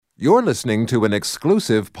You're listening to an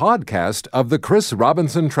exclusive podcast of The Chris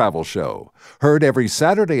Robinson Travel Show, heard every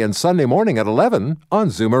Saturday and Sunday morning at 11 on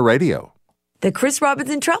Zoomer Radio. The Chris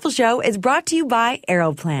Robinson Travel Show is brought to you by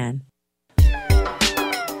Aeroplan.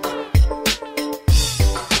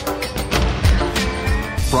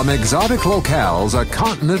 From exotic locales a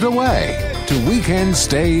continent away to weekend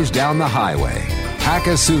stays down the highway, pack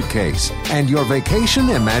a suitcase and your vacation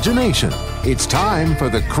imagination. It's time for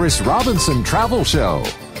the Chris Robinson Travel Show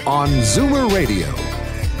on Zoomer Radio.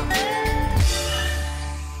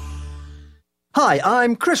 Hi,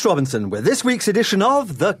 I'm Chris Robinson with this week's edition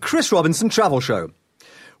of the Chris Robinson Travel Show.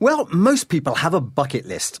 Well, most people have a bucket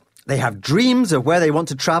list. They have dreams of where they want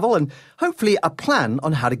to travel and hopefully a plan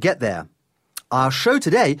on how to get there. Our show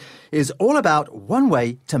today is all about one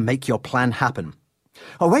way to make your plan happen.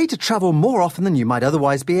 A way to travel more often than you might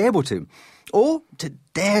otherwise be able to. Or to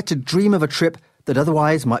dare to dream of a trip that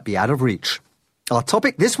otherwise might be out of reach. Our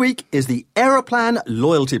topic this week is the Aeroplan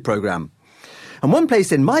Loyalty Program. And one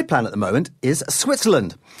place in my plan at the moment is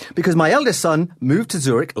Switzerland, because my eldest son moved to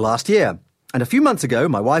Zurich last year. And a few months ago,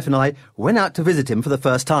 my wife and I went out to visit him for the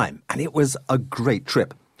first time. And it was a great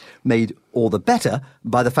trip. Made all the better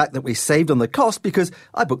by the fact that we saved on the cost because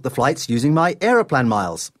I booked the flights using my Aeroplan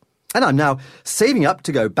Miles. And I'm now saving up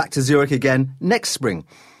to go back to Zurich again next spring.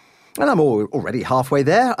 And I'm already halfway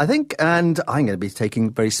there, I think, and I'm going to be taking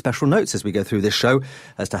very special notes as we go through this show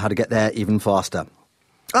as to how to get there even faster.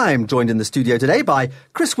 I'm joined in the studio today by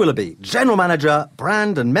Chris Willoughby, General Manager,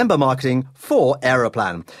 Brand and Member Marketing for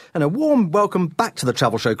Aeroplan. And a warm welcome back to the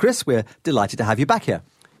Travel Show, Chris. We're delighted to have you back here.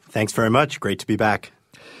 Thanks very much. Great to be back.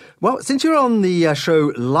 Well, since you were on the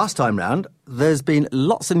show last time round, there's been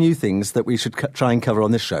lots of new things that we should try and cover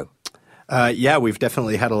on this show. Yeah, we've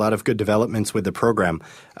definitely had a lot of good developments with the program.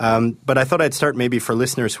 But I thought I'd start maybe for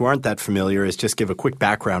listeners who aren't that familiar is just give a quick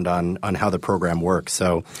background on how the program works.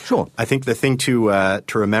 So sure. I think the thing to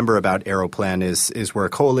remember about Aeroplan is we're a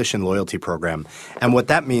coalition loyalty program. And what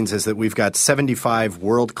that means is that we've got 75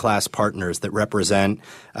 world-class partners that represent,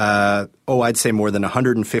 I'd say more than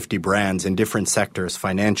 150 brands in different sectors,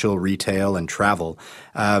 financial, retail, and travel.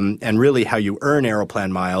 And really how you earn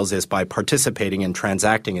Aeroplan Miles is by participating and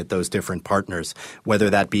transacting at those different partners,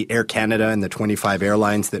 whether that be Air Canada and the 25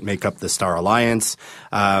 airlines that make up the Star Alliance.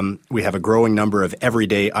 We have a growing number of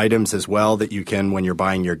everyday items as well that you can, when you're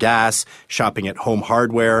buying your gas, shopping at Home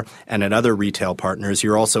Hardware, and at other retail partners,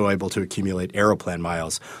 you're also able to accumulate Aeroplan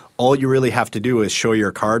Miles. All you really have to do is show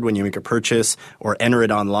your card when you make a purchase or enter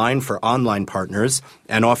it online for online partners,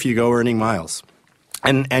 and off you go earning miles.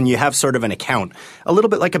 And you have sort of an account, a little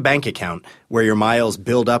bit like a bank account, where your miles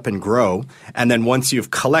build up and grow. And then once you've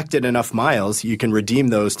collected enough miles, you can redeem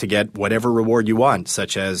those to get whatever reward you want,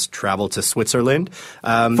 such as travel to Switzerland.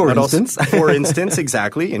 For instance. For instance,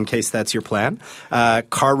 exactly, in case that's your plan.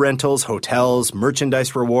 Car rentals, hotels,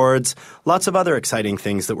 merchandise rewards, lots of other exciting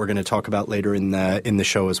things that we're going to talk about later in the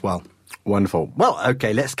show as well. Wonderful. Well,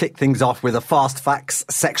 okay, let's kick things off with a fast facts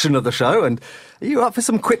section of the show. And are you up for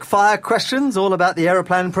some quick fire questions all about the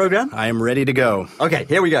Aeroplan program? I am ready to go. Okay,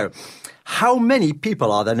 here we go. How many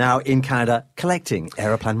people are there now in Canada collecting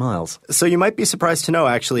Aeroplan Miles? So you might be surprised to know,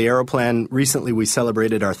 actually, Aeroplan, recently we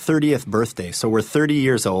celebrated our 30th birthday. So we're 30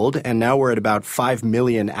 years old, and now we're at about 5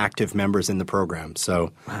 million active members in the program.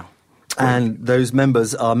 So, wow. And those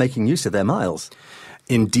members are making use of their miles?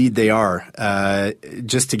 Indeed, they are.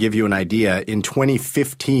 Just to give you an idea, in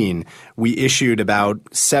 2015, we issued about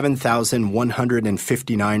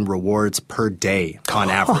 7,159 rewards per day on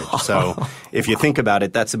average. So if you think about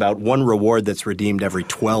it, that's about one reward that's redeemed every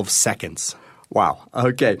 12 seconds. Wow.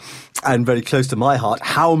 Okay. And very close to my heart,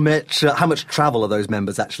 how much travel are those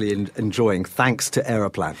members actually enjoying thanks to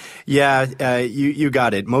Aeroplan? Yeah, you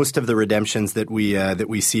got it. Most of the redemptions that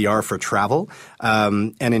we see are for travel.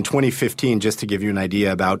 And in 2015, just to give you an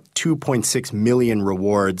idea, about 2.6 million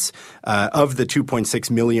rewards. Of the 2.6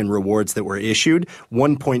 million rewards that were issued,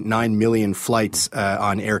 1.9 million flights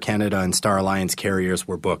on Air Canada and Star Alliance carriers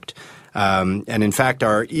were booked. And in fact,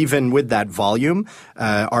 even with that volume,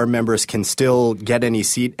 our members can still get any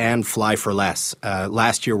seat and fly for less.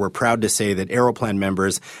 Last year, we're proud to say that Aeroplan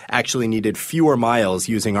members actually needed fewer miles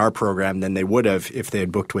using our program than they would have if they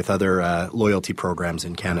had booked with other loyalty programs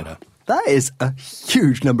in Canada. That is a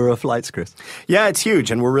huge number of flights, Chris. Yeah, it's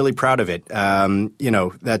huge, and we're really proud of it.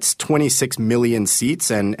 That's 26 million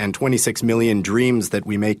seats and 26 million dreams that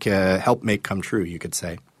we help make come true, you could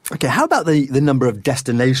say. Okay, how about the number of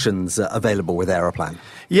destinations available with Aeroplan?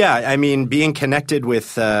 Yeah, I mean, being connected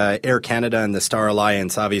with Air Canada and the Star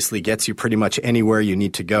Alliance obviously gets you pretty much anywhere you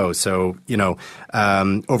need to go. So,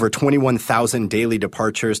 over 21,000 daily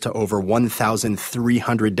departures to over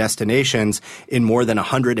 1,300 destinations in more than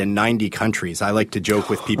 190 countries. I like to joke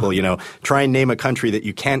with people, try and name a country that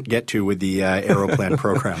you can't get to with the Aeroplan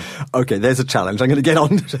program. Okay, there's a challenge. I'm going to get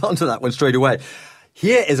onto that one straight away.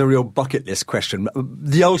 Here is a real bucket list question.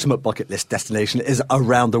 The ultimate bucket list destination is a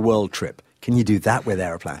round-the-world trip. Can you do that with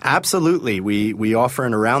Aeroplan? Absolutely. We offer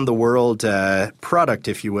an around-the-world product,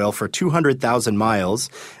 if you will, for 200,000 miles.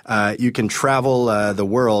 You can travel the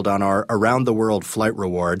world on our around-the-world flight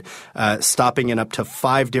reward, stopping in up to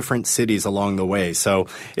 5 different cities along the way. So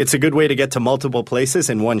it's a good way to get to multiple places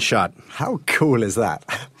in one shot. How cool is that?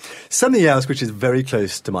 Something else which is very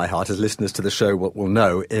close to my heart, as listeners to the show will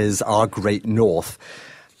know, is our Great North.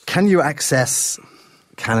 Can you access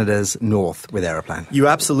Canada's north with Aeroplan? You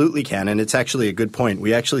absolutely can, and it's actually a good point.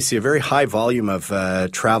 We actually see a very high volume of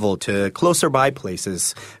travel to closer by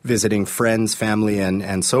places, visiting friends, family,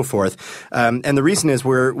 and so forth. And the reason is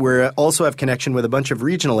we're also have connection with a bunch of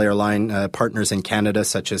regional airline partners in Canada,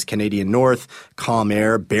 such as Canadian North, Calm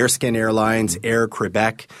Air, Bearskin Airlines, Air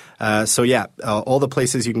Quebec. All the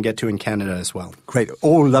places you can get to in Canada as well. Great.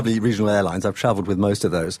 All lovely regional airlines. I've traveled with most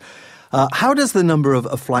of those. How does the number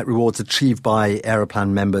of flight rewards achieved by Aeroplan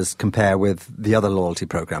members compare with the other loyalty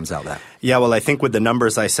programs out there? Yeah, well, I think with the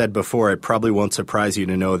numbers I said before, it probably won't surprise you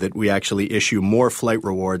to know that we actually issue more flight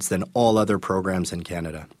rewards than all other programs in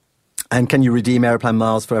Canada. And can you redeem Aeroplan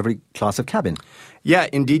miles for every class of cabin? Yeah,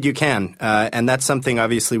 indeed you can. And that's something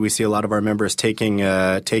obviously we see a lot of our members taking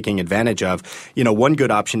advantage of. One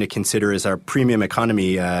good option to consider is our premium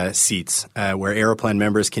economy seats, where Aeroplan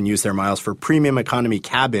members can use their miles for premium economy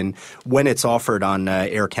cabin when it's offered on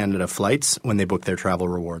Air Canada flights when they book their travel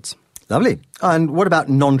rewards. Lovely. And what about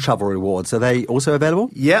non-travel rewards? Are they also available?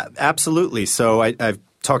 Yeah, absolutely. So I've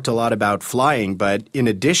talked a lot about flying, but in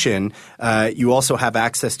addition, you also have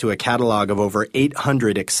access to a catalog of over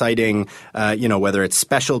 800 exciting, whether it's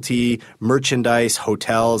specialty, merchandise,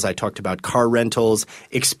 hotels. I talked about car rentals,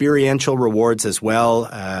 experiential rewards as well.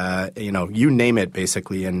 You name it,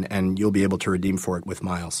 basically, and you'll be able to redeem for it with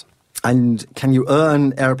miles. And can you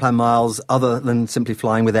earn Aeroplan miles other than simply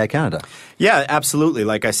flying with Air Canada? Yeah, absolutely.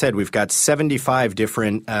 Like I said, we've got 75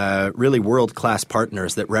 different really world-class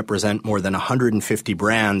partners that represent more than 150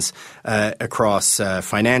 brands across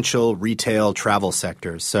financial, retail, travel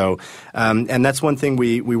sectors. So, and that's one thing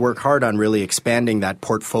we work hard on, really expanding that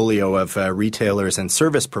portfolio of retailers and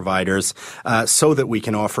service providers so that we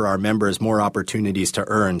can offer our members more opportunities to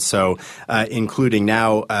earn. So, including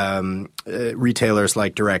now retailers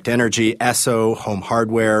like Direct Energy, Esso, Home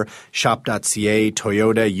Hardware, Shop.ca,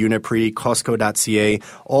 Toyota, Uniprix, Costco.ca,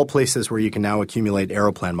 all places where you can now accumulate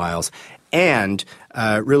Aeroplan miles. And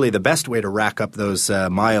really the best way to rack up those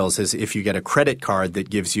miles is if you get a credit card that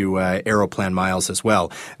gives you Aeroplan miles as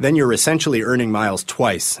well. Then you're essentially earning miles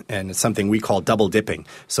twice, and it's something we call double dipping.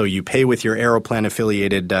 So you pay with your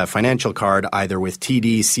Aeroplan-affiliated financial card, either with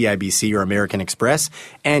TD, CIBC, or American Express,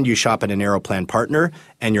 and you shop at an Aeroplan partner,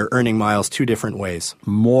 and you're earning miles 2 different ways.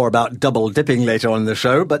 More about double dipping later on in the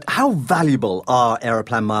show, but how valuable are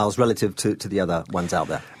Aeroplan miles relative to the other ones out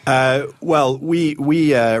there? We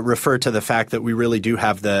refer to the fact that we really do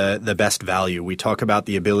have the best value. We talk about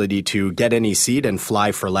the ability to get any seat and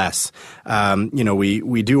fly for less.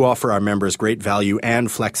 We do offer our members great value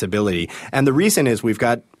and flexibility. And the reason is we've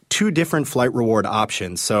got 2 different flight reward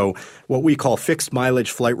options. So what we call fixed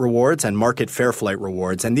mileage flight rewards and market fare flight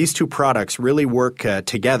rewards. And these 2 products really work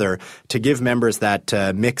together to give members that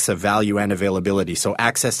mix of value and availability. So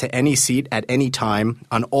access to any seat at any time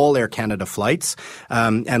on all Air Canada flights.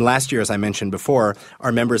 And last year, as I mentioned before,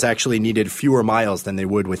 our members actually needed fewer miles than they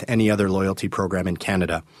would with any other loyalty program in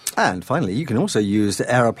Canada. And finally, you can also use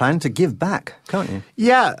Aeroplan to give back, can't you?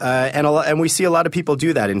 Yeah, and we see a lot of people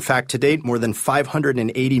do that. In fact, to date, more than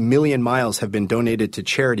 580 million miles have been donated to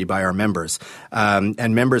charity by our members.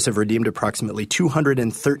 And members have redeemed approximately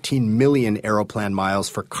 213 million Aeroplan miles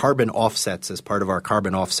for carbon offsets as part of our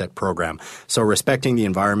carbon offset program. So respecting the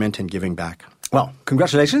environment and giving back. Well,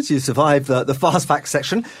 congratulations. You survived the Fast Facts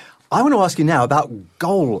section. I want to ask you now about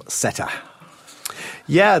Goal Setter.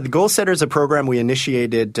 Yeah, the Goal Setter is a program we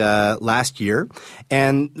initiated last year.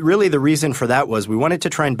 And really the reason for that was we wanted to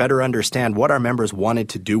try and better understand what our members wanted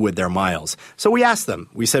to do with their miles. So we asked them,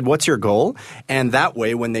 we said, what's your goal? And that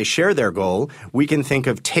way, when they share their goal, we can think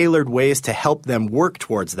of tailored ways to help them work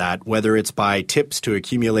towards that, whether it's by tips to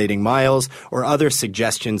accumulating miles or other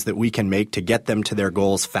suggestions that we can make to get them to their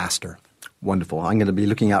goals faster. Wonderful. I'm going to be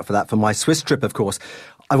looking out for that for my Swiss trip, of course.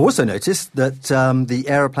 I've also noticed that the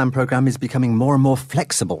Aeroplan program is becoming more and more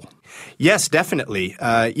flexible. Yes, definitely.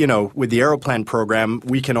 With the Aeroplan program,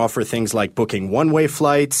 we can offer things like booking one-way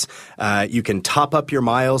flights. You can top up your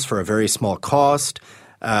miles for a very small cost.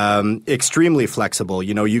 Extremely flexible.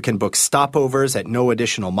 You can book stopovers at no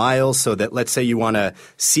additional miles so that, let's say you want to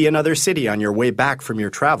see another city on your way back from your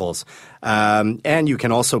travels. And you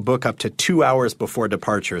can also book up to 2 hours before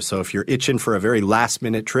departure. So if you're itching for a very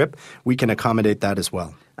last-minute trip, we can accommodate that as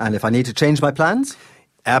well. And if I need to change my plans?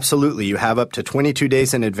 Absolutely. You have up to 22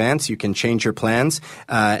 days in advance. You can change your plans,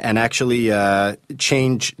 and actually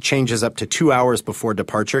changes up to 2 hours before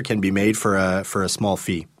departure can be made for a small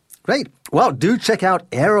fee. Great. Well, do check out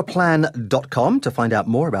aeroplan.com to find out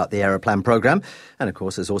more about the Aeroplan program. And of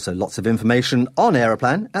course, there's also lots of information on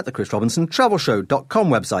Aeroplan at the chrisrobinsontravelshow.com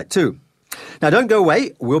website too. Now, don't go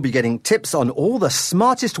away. We'll be getting tips on all the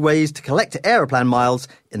smartest ways to collect Aeroplan miles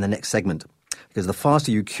in the next segment. Because the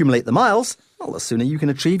faster you accumulate the miles, well, the sooner you can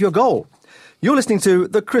achieve your goal. You're listening to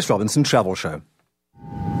The Chris Robinson Travel Show.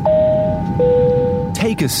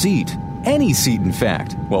 Take a seat. Any seat, in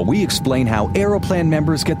fact, while we explain how Aeroplan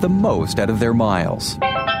members get the most out of their miles.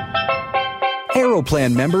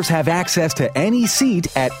 Aeroplan members have access to any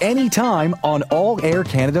seat at any time on all Air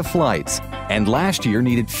Canada flights, and last year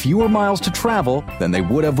needed fewer miles to travel than they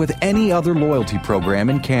would have with any other loyalty program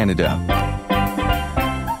in Canada.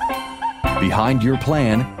 Behind your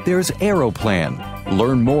plan, there's Aeroplan.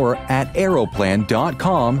 Learn more at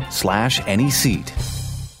aeroplan.com/anyseat.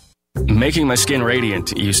 Making my skin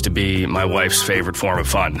radiant used to be my wife's favorite form of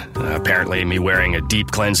fun. Apparently, me wearing a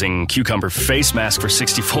deep cleansing cucumber face mask for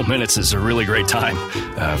 60 full minutes is a really great time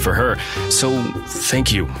for her. So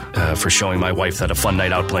thank you for showing my wife that a fun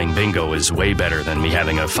night out playing bingo is way better than me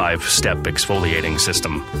having a 5-step exfoliating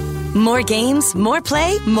system. More games, more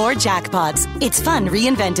play, more jackpots. It's Fun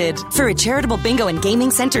Reinvented. For a charitable bingo and gaming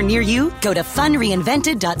center near you, go to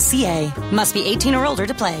funreinvented.ca. Must be 18 or older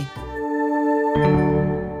to play.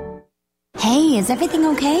 Hey, is everything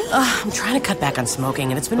okay? I'm trying to cut back on smoking,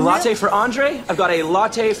 and it's been a latte for Andre? I've got a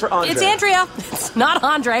latte for Andre. It's Andrea. It's not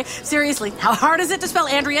Andre. Seriously, how hard is it to spell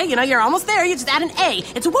Andrea? You're almost there. You just add an A.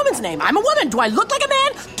 It's a woman's name. I'm a woman. Do I look like a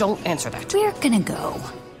man? Don't answer that. We're gonna go.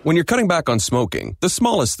 When you're cutting back on smoking, the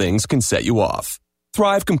smallest things can set you off.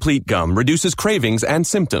 Thrive Complete Gum reduces cravings and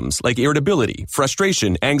symptoms like irritability,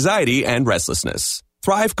 frustration, anxiety, and restlessness.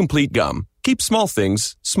 Thrive Complete Gum. Keep small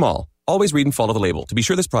things small. Always read and follow the label to be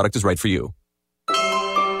sure this product is right for you.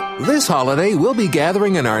 This holiday, we'll be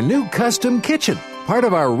gathering in our new custom kitchen, part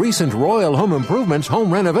of our recent Royal Home Improvements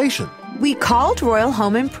home renovation. We called Royal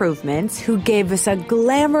Home Improvements, who gave us a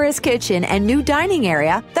glamorous kitchen and new dining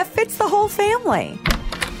area that fits the whole family.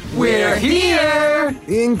 We're here!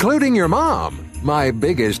 Including your mom, my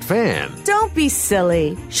biggest fan. Don't be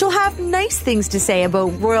silly. She'll have nice things to say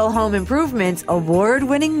about Royal Home Improvements'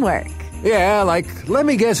 award-winning work. Yeah, like, let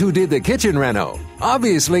me guess who did the kitchen reno.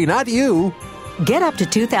 Obviously not you. Get up to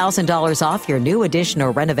 $2,000 off your new addition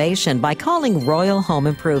or renovation by calling Royal Home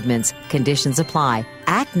Improvements. Conditions apply.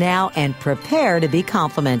 Act now and prepare to be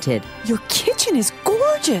complimented. Your kitchen is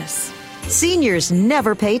gorgeous. Seniors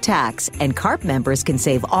never pay tax, and CARP members can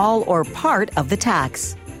save all or part of the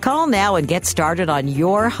tax. Call now and get started on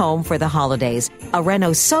your home for the holidays. A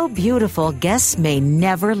reno so beautiful, guests may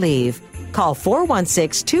never leave. Call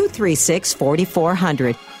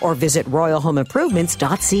 416-236-4400 or visit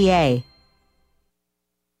royalhomeimprovements.ca.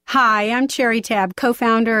 Hi, I'm Cherry Tab,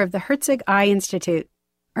 co-founder of the Herzig Eye Institute.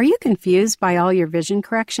 Are you confused by all your vision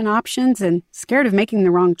correction options and scared of making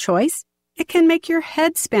the wrong choice? It can make your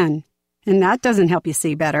head spin, and that doesn't help you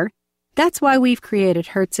see better. That's why we've created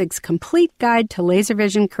Herzig's Complete Guide to Laser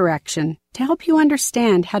Vision Correction to help you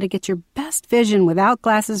understand how to get your best vision without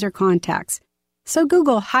glasses or contacts. So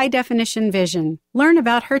Google high-definition vision. Learn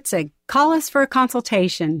about Herzig. Call us for a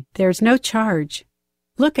consultation. There's no charge.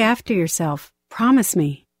 Look after yourself. Promise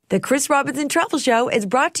me. The Chris Robinson Travel Show is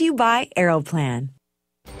brought to you by Aeroplan.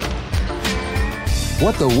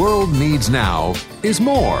 What the world needs now is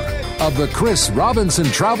more of the Chris Robinson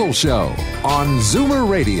Travel Show on Zoomer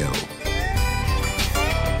Radio.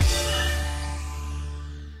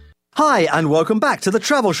 Hi, and welcome back to the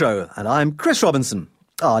Travel Show, and I'm Chris Robinson.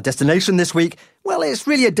 Our destination this week, well, it's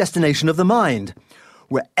really a destination of the mind.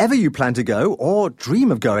 Wherever you plan to go or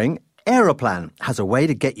dream of going, Aeroplan has a way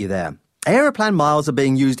to get you there. Aeroplan Miles are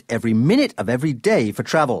being used every minute of every day for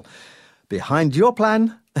travel. Behind your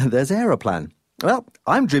plan, there's Aeroplan. Well,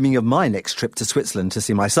 I'm dreaming of my next trip to Switzerland to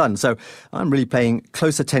see my son, so I'm really paying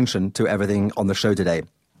close attention to everything on the show today.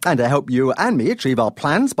 And I hope you and me achieve our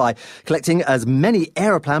plans by collecting as many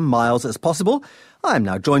Aeroplan miles as possible. I'm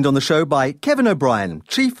now joined on the show by Kevin O'Brien,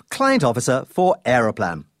 Chief Client Officer for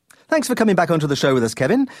Aeroplan. Thanks for coming back onto the show with us,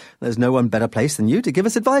 Kevin. There's no one better placed than you to give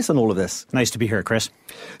us advice on all of this. Nice to be here, Chris.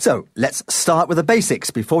 So let's start with the basics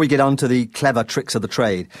before we get on to the clever tricks of the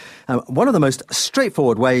trade. One of the most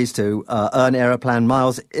straightforward ways to earn Aeroplan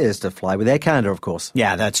miles is to fly with Air Canada, of course.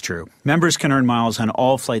 Yeah, that's true. Members can earn miles on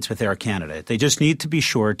all flights with Air Canada. They just need to be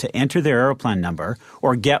sure to enter their Aeroplan number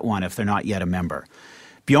or get one if they're not yet a member.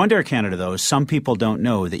 Beyond Air Canada, though, some people don't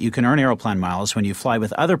know that you can earn Aeroplan miles when you fly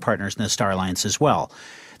with other partners in the Star Alliance as well.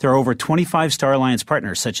 There are over 25 Star Alliance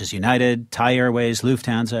partners such as United, Thai Airways,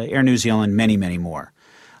 Lufthansa, Air New Zealand, many, many more.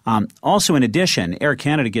 Also, in addition, Air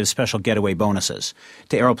Canada gives special getaway bonuses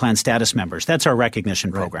to Aeroplan status members. That's our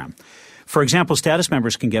recognition program. For example, status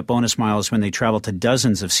members can get bonus miles when they travel to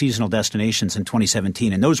dozens of seasonal destinations in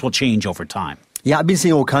 2017, and those will change over time. Yeah, I've been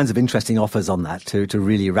seeing all kinds of interesting offers on that to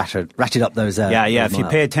really ratchet up those those if you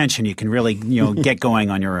pay attention, you can really get going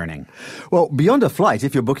on your earning. Well, beyond a flight,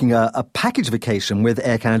 if you're booking a package vacation with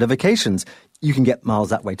Air Canada Vacations, you can get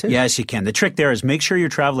miles that way too. Yes, you can. The trick there is make sure your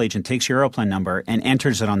travel agent takes your Aeroplan number and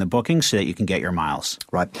enters it on the booking so that you can get your miles.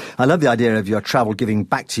 Right. I love the idea of your travel giving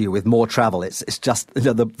back to you with more travel. It's just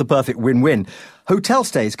the perfect win-win. Hotel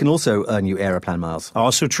stays can also earn you Aeroplan miles.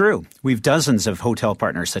 Also true. We've dozens of hotel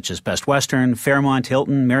partners such as Best Western, Fairmont,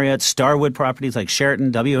 Hilton, Marriott, Starwood properties like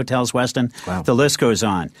Sheraton, W Hotels, Westin. Wow. The list goes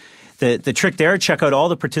on. The trick there, check out all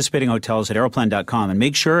the participating hotels at Aeroplan.com and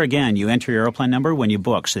make sure, again, you enter your Aeroplan number when you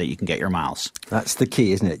book so that you can get your miles. That's the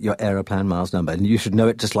key, isn't it? Your Aeroplan miles number. And you should know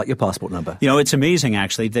it just like your passport number. It's amazing,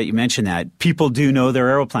 actually, that you mentioned that. People do know their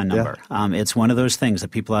Aeroplan number. Yeah. It's one of those things that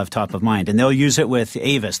people have top of mind. And they'll use it with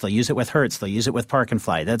Avis. They'll use it with Hertz. They'll use it with Park and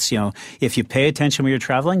Fly. That's, if you pay attention when you're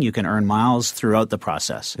traveling, you can earn miles throughout the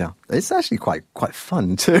process. Yeah. It's actually quite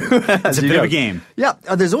fun, too. It's a bit of a game. Yeah.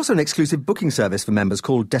 There's also an exclusive booking service for members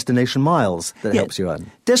called Destination Miles that helps you earn.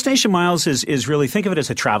 Destination Miles is really, think of it as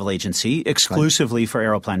a travel agency exclusively for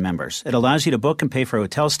Aeroplan members. It allows you to book and pay for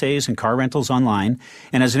hotel stays and car rentals online.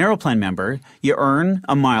 And as an Aeroplan member, you earn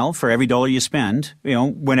a mile for every dollar you spend,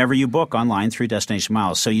 whenever you book online through Destination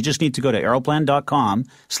Miles. So you just need to go to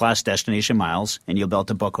aeroplan.com/Destination Miles and you'll be able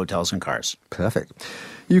to book hotels and cars. Perfect.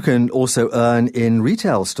 You can also earn in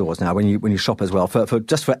retail stores now when you shop as well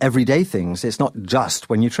for everyday things. It's not just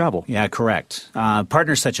when you travel. Yeah, correct.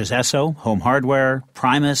 Partners such as Esso, Home Hardware,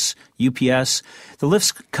 Primus, UPS. The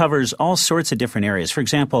list covers all sorts of different areas. For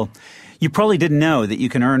example, you probably didn't know that you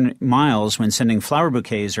can earn miles when sending flower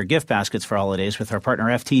bouquets or gift baskets for holidays with our partner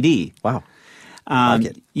FTD. Wow.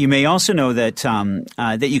 You may also know that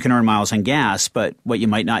that you can earn miles on gas, but what you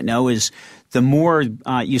might not know is the more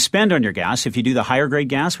you spend on your gas, if you do the higher grade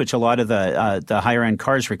gas, which a lot of the higher end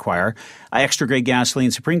cars require, extra grade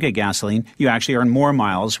gasoline, supreme grade gasoline, you actually earn more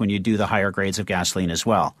miles when you do the higher grades of gasoline as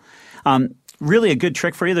well. Really a good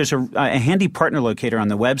trick for you. There's a handy partner locator on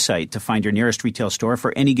the website to find your nearest retail store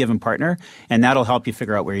for any given partner, and that'll help you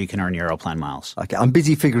figure out where you can earn your Aeroplan miles. Okay, I'm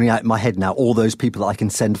busy figuring out in my head now all those people that I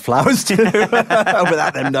can send flowers to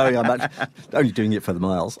without them knowing I'm only doing it for the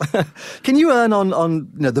miles. Can you earn on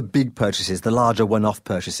the big purchases, the larger one-off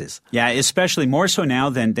purchases? Yeah, especially more so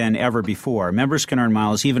now than ever before. Members can earn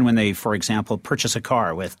miles even when they, for example, purchase a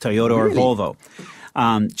car with Toyota or Volvo.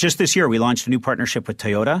 Just this year, we launched a new partnership with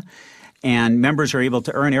Toyota. And members are able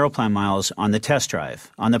to earn Aeroplan miles on the test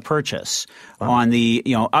drive, on the purchase, on the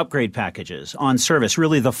upgrade packages, on service,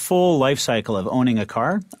 really the full life cycle of owning a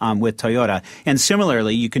car with Toyota. And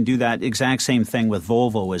similarly, you can do that exact same thing with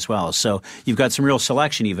Volvo as well. So you've got some real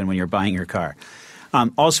selection even when you're buying your car.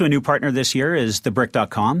 Also a new partner this year is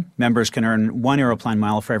thebrick.com. Members can earn one Aeroplan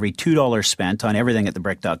mile for every $2 spent on everything at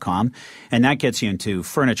thebrick.com. And that gets you into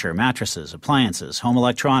furniture, mattresses, appliances, home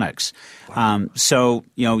electronics. So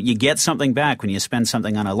you get something back when you spend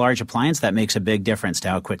something on a large appliance. That makes a big difference to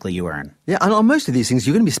how quickly you earn. Yeah, and on most of these things,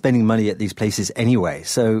 you're going to be spending money at these places anyway.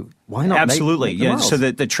 So why not Absolutely. make the miles? So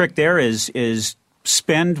the trick there is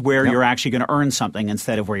spend where you're actually going to earn something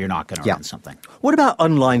instead of where you're not going to earn something. What about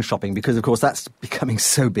online shopping? Because, of course, that's becoming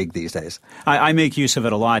so big these days. I make use of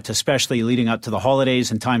it a lot, especially leading up to the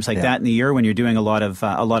holidays and times like that in the year when you're doing a lot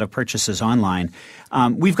of purchases online.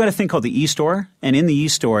 We've got a thing called the e-store, and in the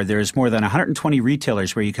e-store, there's more than 120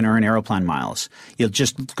 retailers where you can earn Aeroplan miles. You'll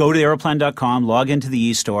just go to aeroplan.com, log into the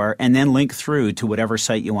e-store, and then link through to whatever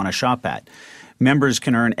site you want to shop at. Members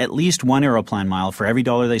can earn at least one Aeroplan mile for every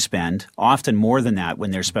dollar they spend, often more than that when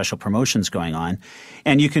there's special promotions going on.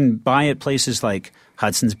 And you can buy at places like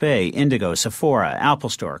Hudson's Bay, Indigo, Sephora, Apple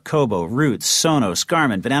Store, Kobo, Roots, Sonos,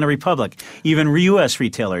 Garmin, Banana Republic, even U.S.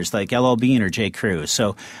 retailers like LL Bean or J. Crew.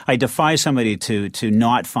 So I defy somebody to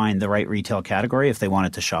not find the right retail category if they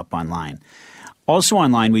wanted to shop online. Also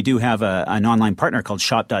online, we do have an online partner called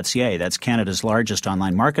shop.ca. That's Canada's largest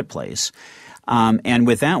online marketplace. And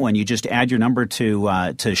with that one, you just add your number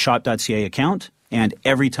to shop.ca account. And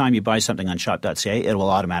every time you buy something on shop.ca, it will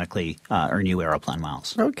automatically earn you Aeroplan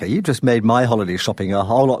Miles. Okay, you just made my holiday shopping a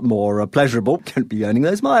whole lot more pleasurable. Can't be earning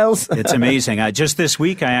those miles. It's amazing. Just this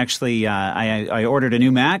week, I actually I ordered a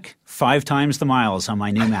new Mac, 5 times the miles on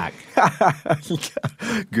my new Mac.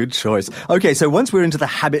 Good choice. Okay, so once we're into the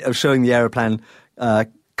habit of showing the Aeroplan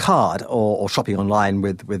card or shopping online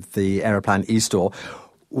with the Aeroplan e-store,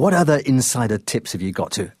 what other insider tips have you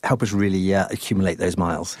got to help us really accumulate those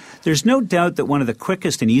miles? There's no doubt that one of the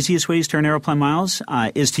quickest and easiest ways to earn Aeroplan Miles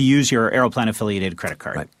is to use your Aeroplan affiliated credit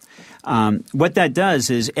card. Right. What that does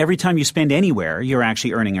is every time you spend anywhere, you're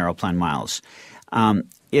actually earning Aeroplan Miles.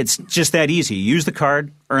 It's just that easy. You use the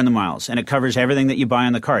card, earn the miles, and it covers everything that you buy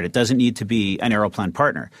on the card. It doesn't need to be an Aeroplan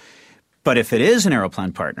partner. But if it is an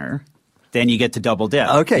Aeroplan partner, then you get to double dip.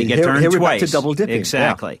 Okay, you get to earn here twice. We're back to double dipping.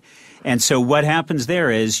 Exactly. Yeah. And so what happens there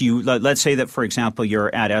is let's say that, for example, you're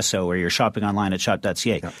at Esso or you're shopping online at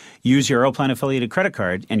shop.ca. Yeah. Use your Aeroplan affiliated credit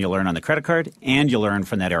card and you'll earn on the credit card and you'll earn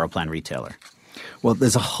from that Aeroplan retailer. Well,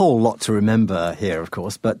 there's a whole lot to remember here, of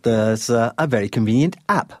course, but there's a very convenient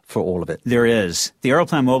app for all of it. There is. The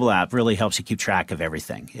Aeroplan mobile app really helps you keep track of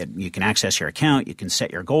everything. You can access your account, you can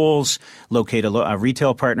set your goals, locate a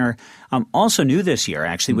retail partner. Also new this year,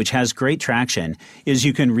 actually, which has great traction, is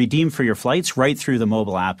you can redeem for your flights right through the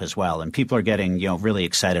mobile app as well, and people are getting really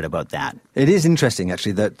excited about that. It is interesting,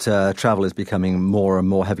 actually, that travel is becoming more and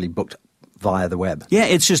more heavily booked via the web. Yeah,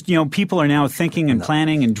 it's just, people are now thinking and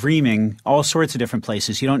planning and dreaming all sorts of different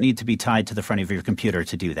places. You don't need to be tied to the front of your computer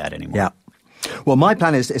to do that anymore. Yeah. Well, my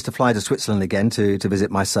plan is to fly to Switzerland again to visit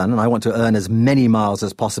my son, and I want to earn as many miles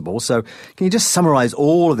as possible. So can you just summarize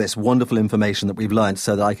all of this wonderful information that we've learned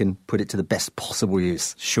so that I can put it to the best possible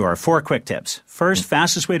use? Sure. 4 quick tips. First,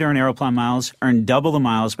 fastest way to earn Aeroplan Miles, earn double the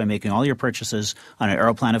miles by making all your purchases on an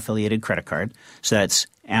Aeroplan affiliated credit card. So that's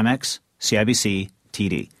Amex, CIBC,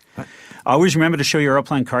 TD. Right. Always remember to show your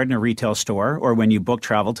Aeroplan card in a retail store or when you book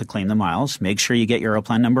travel to claim the miles. Make sure you get your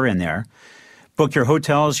Aeroplan number in there. Book your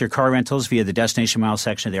hotels, your car rentals via the Destination Miles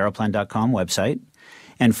section of the Aeroplan.com website.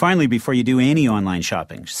 And finally, before you do any online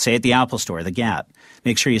shopping, say at the Apple Store, the Gap,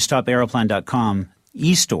 make sure you stop Aeroplan.com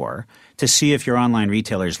e-store to see if your online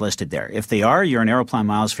retailer is listed there. If they are, you're an Aeroplan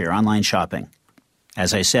Miles for your online shopping.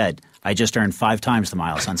 As I said, I just earned 5 times the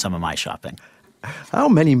miles on some of my shopping. How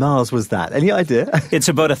many miles was that? Any idea? It's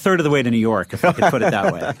about a third of the way to New York, if I could put it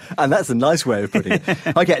that way. And that's a nice way of putting it.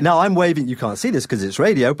 Okay, now I'm waving, you can't see this because it's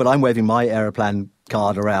radio, but I'm waving my Aeroplan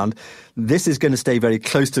card around. This is going to stay very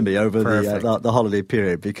close to me over the holiday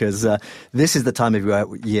period because this is the time of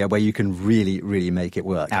year where you can really, really make it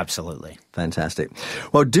work. Absolutely. Fantastic.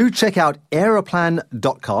 Well, do check out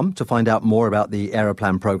aeroplan.com to find out more about the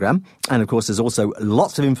Aeroplan program. And, of course, there's also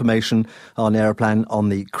lots of information on Aeroplan on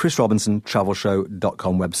the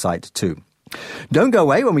chrisrobinsontravelshow.com website too. Don't go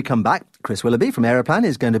away. When we come back, Chris Willoughby from Aeroplan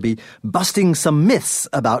is going to be busting some myths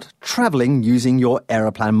about travelling using your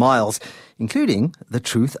Aeroplan miles, including the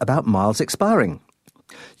truth about miles expiring.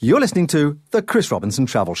 You're listening to The Chris Robinson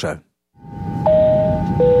Travel Show.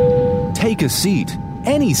 Take a seat.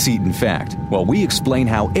 Any seat, in fact, while we explain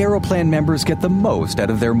how Aeroplan members get the most out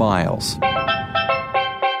of their miles.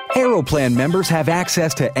 Aeroplan members have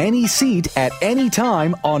access to any seat at any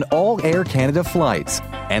time on all Air Canada flights,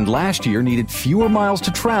 and last year needed fewer miles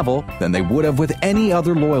to travel than they would have with any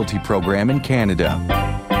other loyalty program in Canada.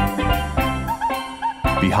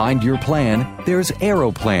 Behind your plan, there's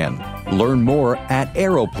Aeroplan. Learn more at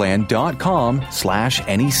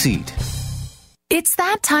aeroplan.com/anyseat. It's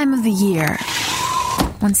that time of the year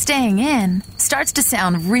when staying in starts to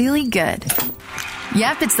sound really good.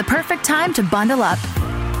 Yep, it's the perfect time to bundle up.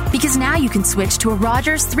 Because now you can switch to a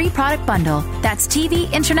Rogers 3-product bundle. That's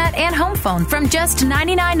TV, internet, and home phone from just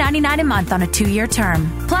 $99.99 a month on a 2-year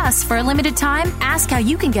term. Plus, for a limited time, ask how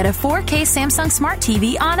you can get a 4K Samsung Smart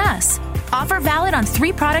TV on us. Offer valid on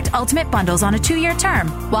 3-product ultimate bundles on a 2-year term.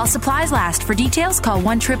 While supplies last. For details, call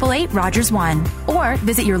 1-888-ROGERS-1 or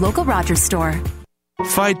visit your local Rogers store.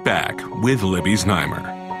 Fight back with Libby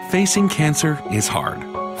Znaimer. Facing cancer is hard.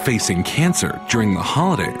 Facing cancer during the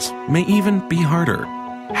holidays may even be harder.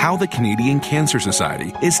 How the Canadian Cancer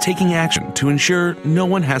Society is taking action to ensure no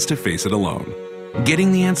one has to face it alone.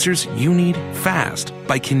 Getting the answers you need fast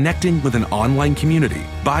by connecting with an online community,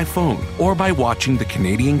 by phone, or by watching the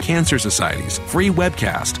Canadian Cancer Society's free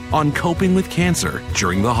webcast on coping with cancer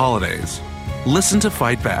during the holidays. Listen to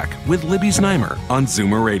Fight Back with Libby Znaimer on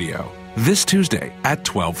Zoomer Radio this Tuesday at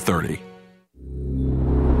 12:30.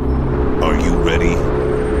 Are you ready?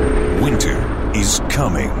 Winter is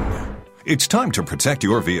coming. It's time to protect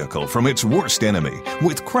your vehicle from its worst enemy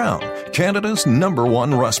with Crown, Canada's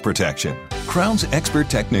 #1 rust protection. Crown's expert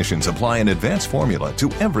technicians apply an advanced formula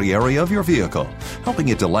to every area of your vehicle, helping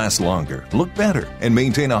it to last longer, look better, and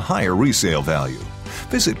maintain a higher resale value.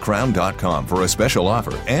 Visit crown.com for a special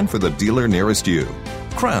offer and for the dealer nearest you.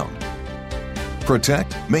 Crown.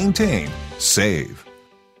 Protect, maintain, save.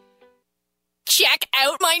 Check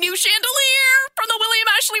out my new chandelier from the William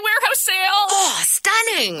Ashley Warehouse sale. Oh,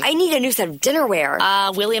 stunning. I need a new set of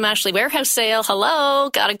dinnerware. William Ashley Warehouse sale. Hello,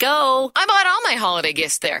 gotta go. I bought all my holiday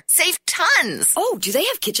gifts there. Saved tons. Oh, do they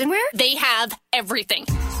have kitchenware? They have everything.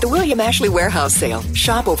 The William Ashley Warehouse sale.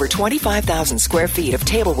 Shop over 25,000 square feet of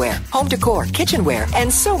tableware, home decor, kitchenware,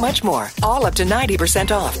 and so much more. All up to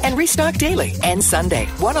 90% off and restock daily and Sunday.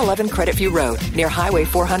 111 Creditview Road near Highway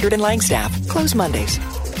 400 in Langstaff. Close Mondays.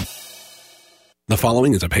 The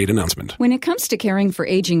following is a paid announcement. When it comes to caring for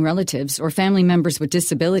aging relatives or family members with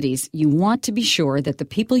disabilities, you want to be sure that the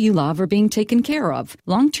people you love are being taken care of.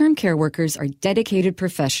 Long-term care workers are dedicated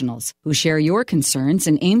professionals who share your concerns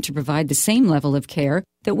and aim to provide the same level of care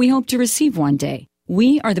that we hope to receive one day.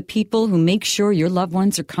 We are the people who make sure your loved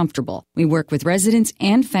ones are comfortable. We work with residents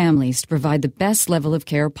and families to provide the best level of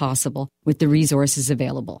care possible with the resources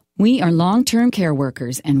available. We are long-term care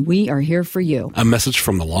workers, and we are here for you. A message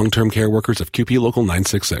from the long-term care workers of QP Local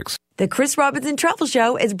 966. The Chris Robinson Travel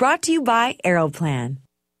Show is brought to you by Aeroplan.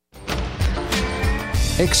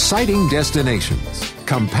 Exciting destinations,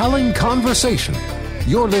 compelling conversation.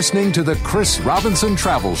 You're listening to the Chris Robinson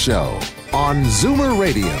Travel Show on Zoomer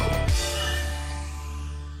Radio.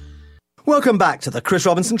 Welcome back to the Chris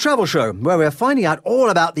Robinson Travel Show, where we're finding out all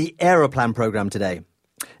about the Aeroplan program today.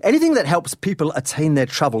 Anything that helps people attain their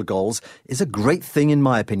travel goals is a great thing in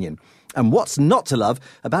my opinion. And what's not to love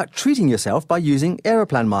about treating yourself by using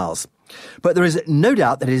Aeroplan Miles? But there is no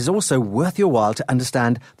doubt that it is also worth your while to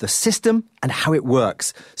understand the system and how it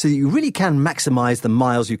works, so that you really can maximise the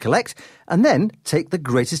miles you collect and then take the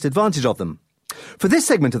greatest advantage of them. For this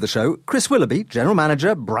segment of the show, Chris Willoughby, General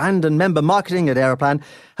Manager, Brand and Member Marketing at Aeroplan,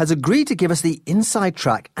 has agreed to give us the inside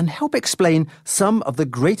track and help explain some of the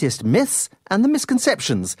greatest myths and the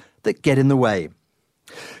misconceptions that get in the way.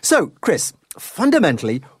 So, Chris,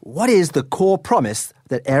 fundamentally, what is the core promise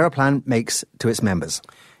that Aeroplan makes to its members?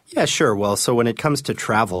 Yeah, sure. Well, so when it comes to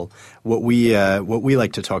travel, what we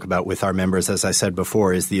like to talk about with our members, as I said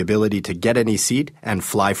before, is the ability to get any seat and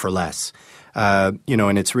fly for less. And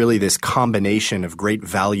it's really this combination of great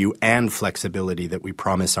value and flexibility that we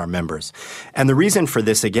promise our members. And the reason for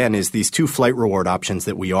this, again, is these two flight reward options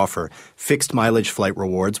that we offer. Fixed mileage flight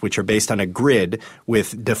rewards, which are based on a grid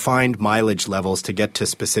with defined mileage levels to get to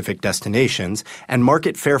specific destinations, and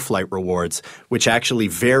market fare flight rewards, which actually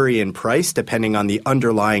vary in price depending on the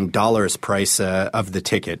underlying dollars price of the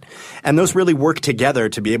ticket. And those really work together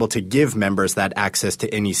to be able to give members that access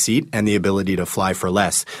to any seat and the ability to fly for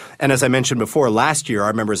less. And as I mentioned before, last year,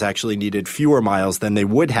 our members actually needed fewer miles than they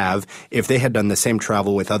would have if they had done the same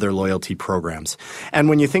travel with other loyalty programs. And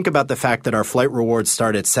when you think about the fact that our flight rewards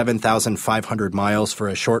start at 7,500 miles for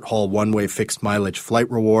a short-haul one-way fixed mileage flight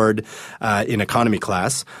reward in economy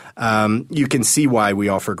class, you can see why we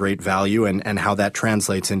offer great value and how that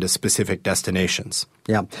translates into specific destinations.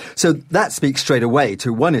 Yeah. So that speaks straight away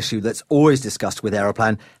to one issue that's always discussed with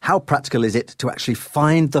Aeroplan. How practical is it to actually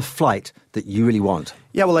find the flight that you really want?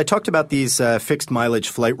 Yeah, well, I talked about these fixed mileage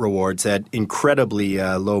flight rewards at incredibly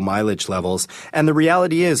low mileage levels. And the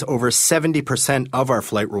reality is over 70% of our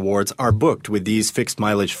flight rewards are booked with these fixed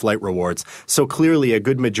mileage flight rewards. So clearly a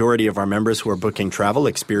good majority of our members who are booking travel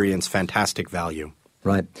experience fantastic value.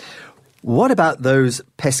 Right. What about those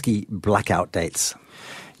pesky blackout dates?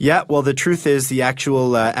 Yeah, well, the truth is the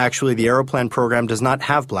actually the Aeroplan program does not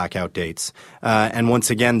have blackout dates. And once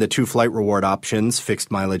again, the two flight reward options, fixed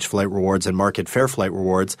mileage flight rewards and market fare flight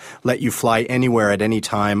rewards, let you fly anywhere at any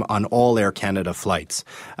time on all Air Canada flights.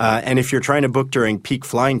 And if you're trying to book during peak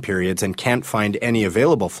flying periods and can't find any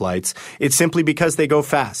available flights, it's simply because they go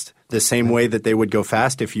fast. The same way that they would go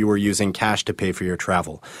fast if you were using cash to pay for your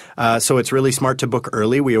travel. So it's really smart to book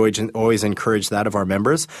early. We always encourage that of our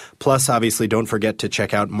members. Plus, obviously, don't forget to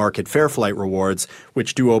check out market fare flight rewards,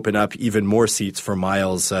 which do open up even more seats for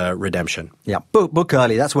miles redemption. Yeah, book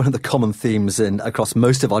early. That's one of the common themes across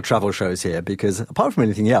most of our travel shows here, because apart from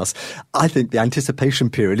anything else, I think the anticipation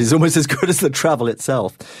period is almost as good as the travel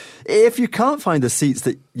itself. If you can't find the seats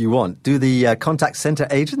that you want, do the contact center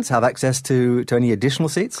agents have access to any additional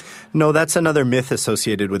seats? No, that's another myth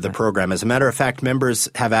associated with the program. As a matter of fact, members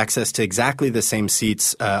have access to exactly the same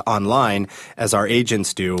seats online as our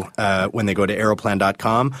agents do when they go to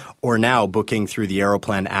aeroplan.com or now booking through the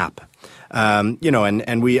Aeroplan app.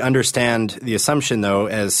 And we understand the assumption, though,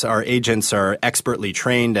 as our agents are expertly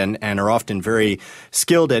trained and are often very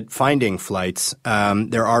skilled at finding flights,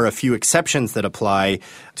 there are a few exceptions that apply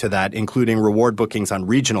to that, including reward bookings on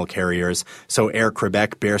regional carriers, so Air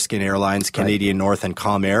Quebec, Bearskin Airlines, Canadian North, and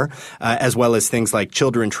Comair, as well as things like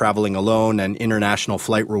children traveling alone and international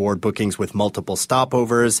flight reward bookings with multiple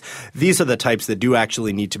stopovers. These are the types that do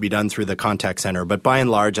actually need to be done through the contact center. But by and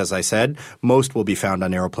large, as I said, most will be found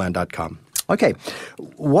on Aeroplan.com. Okay.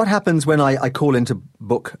 What happens when I call in to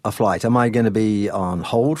book a flight? Am I going to be on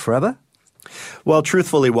hold forever? Well,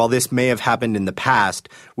 truthfully, while this may have happened in the past,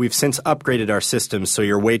 we've since upgraded our systems so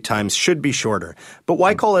your wait times should be shorter. But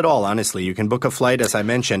why call it all, honestly? You can book a flight, as I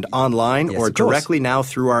mentioned, online or directly now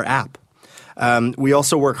through our app. We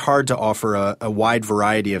also work hard to offer a wide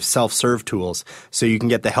variety of self-serve tools so you can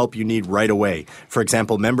get the help you need right away. For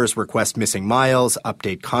example, members request missing miles,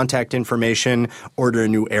 update contact information, order a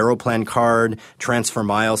new Aeroplan card, transfer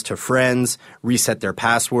miles to friends, reset their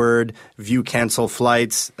password, view cancel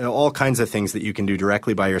flights, all kinds of things that you can do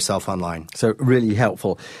directly by yourself online. So really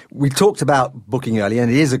helpful. We talked about booking early,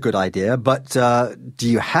 and it is a good idea, but do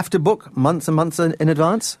you have to book months and months in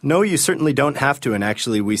advance? No, you certainly don't have to, and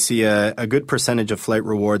actually we see a good percentage of flight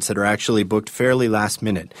rewards that are actually booked fairly last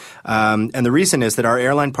minute. And the reason is that our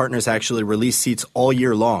airline partners actually release seats all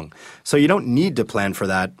year long. So you don't need to plan for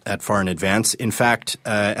that far in advance. In fact,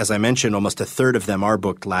 as I mentioned, almost a third of them are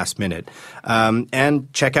booked last minute.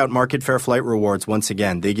 And check out Market Fare Flight Rewards once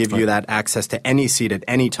again. They give you that access to any seat at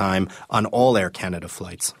any time on all Air Canada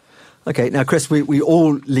flights. Okay. Now, Chris, we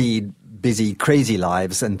all lead busy, crazy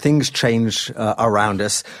lives, and things change around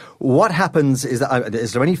us. What happens is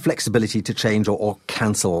there any flexibility to change or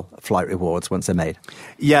cancel flight rewards once they're made?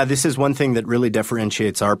 Yeah, this is one thing that really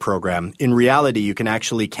differentiates our program. In reality, you can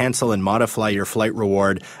actually cancel and modify your flight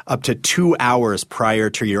reward up to 2 hours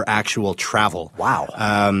prior to your actual travel. Wow.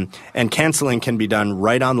 And canceling can be done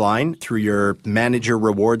right online through your Manager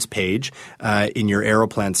Rewards page in your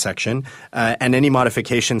Aeroplan section. And any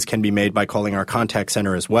modifications can be made by calling our contact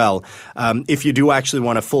center as well. If you do actually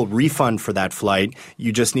want a full refund for that flight,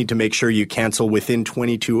 you just need to make sure you cancel within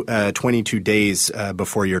 22 days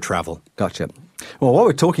before your travel. Gotcha. Well, while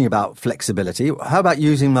we're talking about flexibility, how about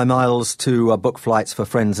using my miles to book flights for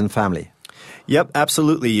friends and family? Yep,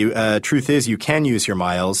 absolutely. Truth is, you can use your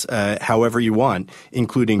miles however you want,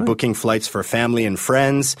 including booking flights for family and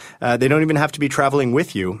friends. They don't even have to be traveling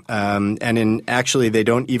with you. Actually, they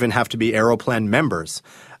don't even have to be Aeroplan members.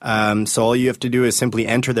 So all you have to do is simply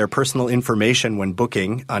enter their personal information when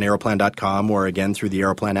booking on Aeroplan.com or again through the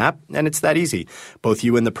Aeroplan app, and it's that easy. Both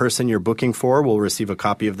you and the person you're booking for will receive a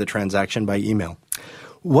copy of the transaction by email.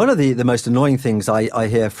 One of the most annoying things I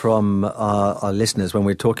hear from our listeners when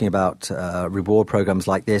we're talking about reward programs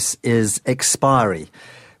like this is expiry.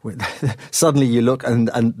 Suddenly you look and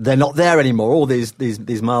they're not there anymore, all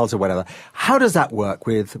these miles or whatever. How does that work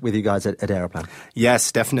with you guys at Aeroplan?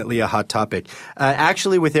 Yes, definitely a hot topic.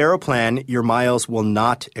 Actually, with Aeroplan, your miles will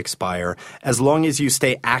not expire as long as you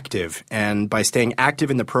stay active. And by staying active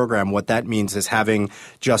in the program, what that means is having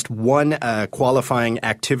just one qualifying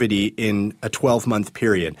activity in a 12-month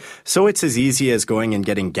period. So it's as easy as going and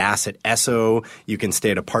getting gas at Esso. You can stay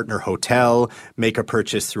at a partner hotel, make a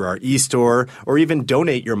purchase through our e-store, or even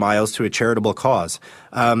donate your miles to a charitable cause.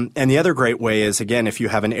 And the other great way is, again, if you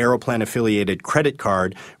have an Aeroplan affiliated credit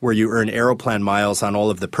card where you earn Aeroplan miles on all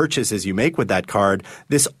of the purchases you make with that card,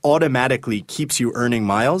 this automatically keeps you earning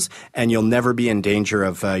miles and you'll never be in danger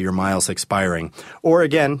of your miles expiring. Or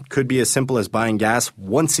again, could be as simple as buying gas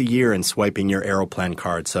once a year and swiping your Aeroplan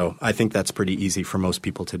card. So I think that's pretty easy for most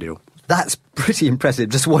people to do. That's pretty impressive.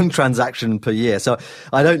 Just one transaction per year. So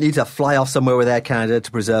I don't need to fly off somewhere with Air Canada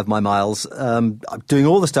to preserve my miles. Doing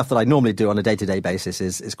all the stuff that I normally do on a day-to-day basis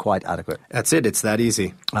is quite adequate. That's it. It's that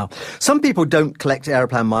easy. Well, some people don't collect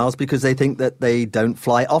Aeroplan miles because they think that they don't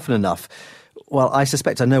fly often enough. Well, I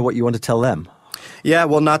suspect I know what you want to tell them. Yeah,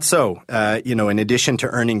 well, not so. In addition to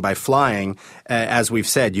earning by flying, as we've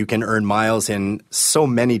said, you can earn miles in so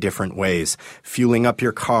many different ways. Fueling up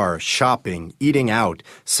your car, shopping, eating out,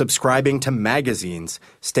 subscribing to magazines,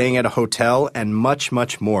 staying at a hotel, and much,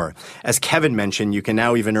 much more. As Kevin mentioned, you can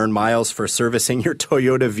now even earn miles for servicing your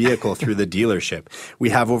Toyota vehicle through the dealership. We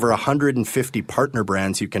have over 150 partner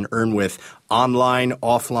brands you can earn with online,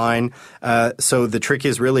 offline. So the trick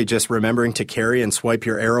is really just remembering to carry and swipe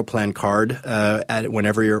your Aeroplan card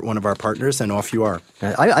whenever you're one of our partners, and off you are.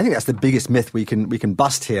 I think that's the biggest myth we can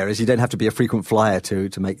bust here, is you don't have to be a frequent flyer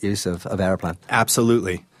to make use of Aeroplan.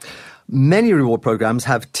 Absolutely. Many reward programs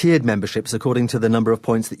have tiered memberships according to the number of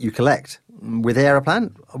points that you collect. With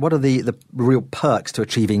Aeroplan, what are the real perks to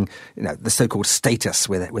achieving the so-called status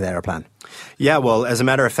with Aeroplan? Yeah, well, as a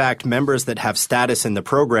matter of fact, members that have status in the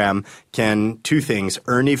program can two things: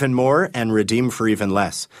 earn even more and redeem for even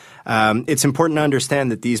less. It's important to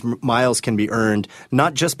understand that these miles can be earned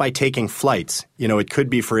not just by taking flights. It could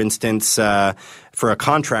be, for instance, for a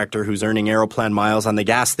contractor who's earning Aeroplan miles on the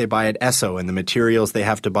gas they buy at Esso and the materials they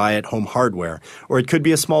have to buy at Home Hardware. Or it could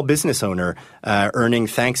be a small business owner earning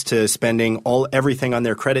thanks to spending everything on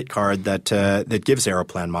their credit card that gives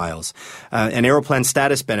Aeroplan miles. And Aeroplan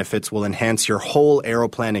status benefits will enhance your whole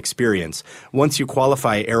Aeroplan experience. Once you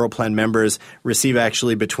qualify, Aeroplan members receive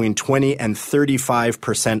actually between 20 and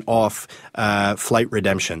 35% off flight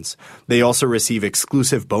redemptions. They also receive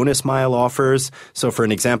exclusive bonus mile offers. So for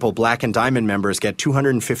an example, Black and Diamond members get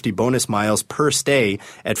 250 bonus miles per stay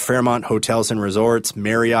at Fairmont Hotels and Resorts,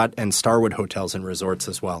 Marriott, and Starwood Hotels and Resorts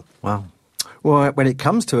as well. Wow. Well, when it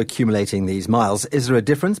comes to accumulating these miles, is there a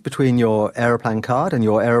difference between your Aeroplan card and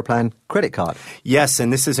your Aeroplan credit card? Yes,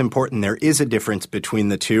 and this is important. There is a difference between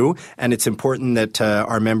the two, and it's important that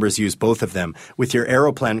our members use both of them. With your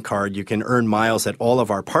Aeroplan card, you can earn miles at all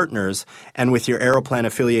of our partners, and with your Aeroplan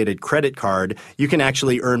affiliated credit card, you can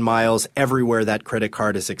actually earn miles everywhere that credit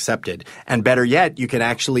card is accepted. And better yet, you can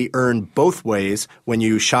actually earn both ways when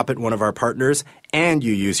you shop at one of our partners and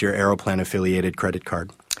you use your Aeroplan affiliated credit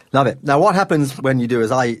card. Love it. Now, what happens when you do,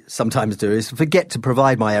 as I sometimes do, is forget to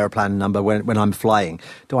provide my Aeroplan number when I'm flying?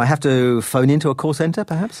 Do I have to phone into a call center,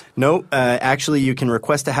 perhaps? No. Actually, you can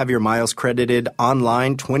request to have your miles credited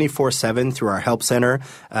online 24/7 through our help center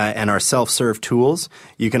and our self-serve tools.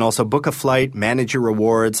 You can also book a flight, manage your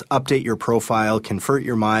rewards, update your profile, convert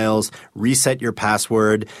your miles, reset your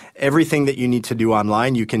password. Everything that you need to do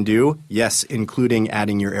online, you can do, yes, including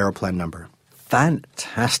adding your Aeroplan number.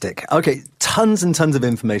 Fantastic. Okay, tons and tons of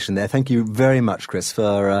information there. Thank you very much, Chris,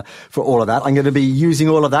 for all of that. I'm going to be using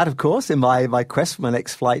all of that, of course, in my quest for my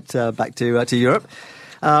next flight back to Europe.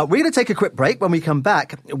 We're going to take a quick break. When we come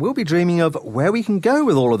back, we'll be dreaming of where we can go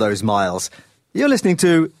with all of those miles. You're listening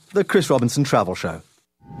to The Chris Robinson Travel Show.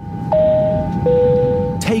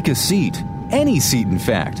 Take a seat. Any seat, in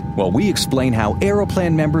fact, while we explain how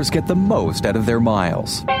Aeroplan members get the most out of their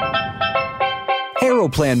miles.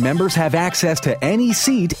 Aeroplan members have access to any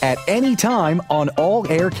seat at any time on all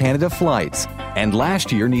Air Canada flights, and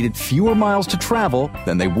last year needed fewer miles to travel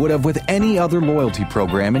than they would have with any other loyalty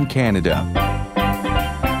program in Canada.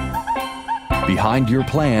 Behind your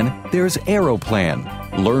plan, there's Aeroplan.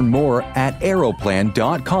 Learn more at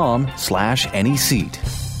aeroplan.com/anyseat.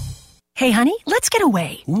 Hey, honey, let's get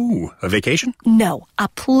away. Ooh, a vacation? No, a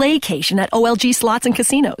playcation at OLG Slots and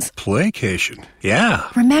Casinos. Playcation? Yeah.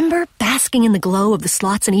 Remember basking in the glow of the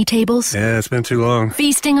slots and e-tables? Yeah, it's been too long.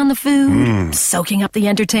 Feasting on the food? Soaking up the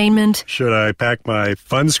entertainment? Should I pack my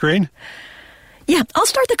fun screen? Yeah, I'll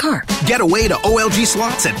start the car. Get away to OLG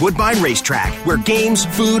Slots at Woodbine Racetrack, where games,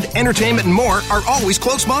 food, entertainment, and more are always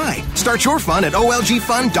close by. Start your fun at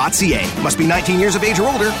olgfun.ca. Must be 19 years of age or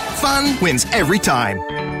older. Fun wins every time.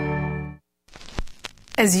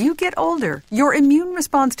 As you get older, your immune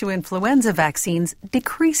response to influenza vaccines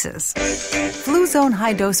decreases. Fluzone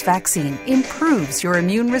High-Dose Vaccine improves your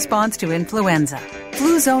immune response to influenza.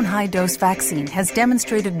 Fluzone High-Dose Vaccine has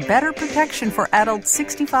demonstrated better protection for adults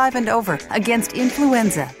 65 and over against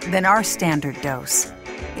influenza than our standard dose.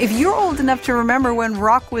 If you're old enough to remember when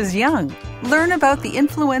Rock was young, learn about the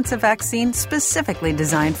influenza vaccine specifically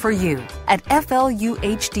designed for you at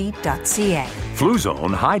fluhd.ca.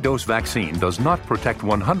 Fluzone High-Dose Vaccine does not protect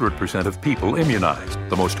 100% of people immunized.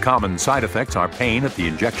 The most common side effects are pain at the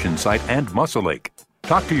injection site and muscle ache.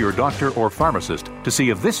 Talk to your doctor or pharmacist to see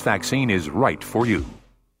if this vaccine is right for you.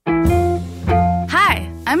 Hi,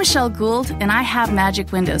 I'm Michelle Gould, and I have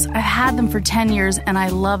Magic Windows. I've had them for 10 years, and I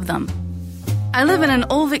love them. I live in an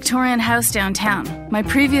old Victorian house downtown. My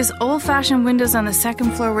previous old-fashioned windows on the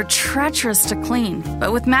second floor were treacherous to clean,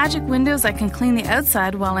 but with Magic Windows, I can clean the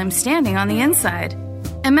outside while I'm standing on the inside.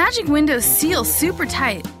 And Magic Windows seal super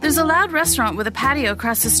tight. There's a loud restaurant with a patio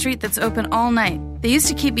across the street that's open all night. They used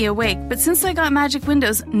to keep me awake, but since I got Magic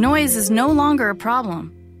Windows, noise is no longer a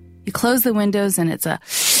problem. You close the windows and it's a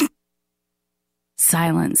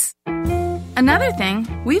silence. Another thing,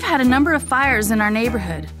 we've had a number of fires in our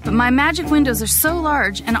neighborhood, but my Magic Windows are so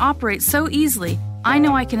large and operate so easily, I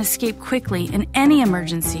know I can escape quickly in any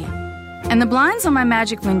emergency. And the blinds on my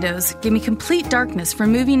Magic Windows give me complete darkness for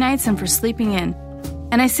movie nights and for sleeping in.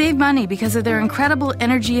 And I save money because of their incredible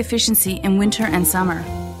energy efficiency in winter and summer.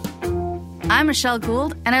 I'm Michelle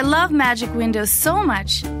Gould, and I love Magic Windows so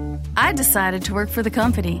much, I decided to work for the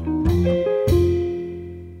company.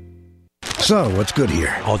 So, what's good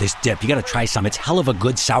here? Oh, this dip. You gotta try some. It's hell of a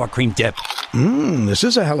good sour cream dip. This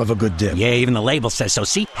is a hell of a good dip. Yeah, even the label says so.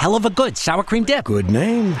 See? Hell of a good sour cream dip. Good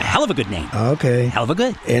name. A hell of a good name. Okay. Hell of a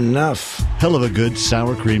good. Enough. Hell of a good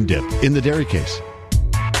sour cream dip in the dairy case.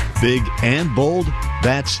 Big and bold,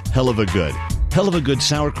 that's hell of a good. Hell of a good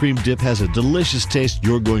sour cream dip has a delicious taste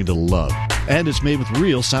you're going to love. And it's made with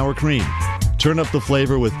real sour cream. Turn up the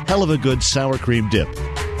flavor with hell of a good sour cream dip.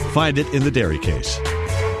 Find it in the dairy case.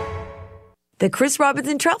 The Chris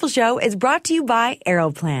Robinson Travel Show is brought to you by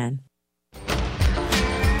Aeroplan.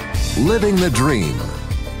 Living the dream.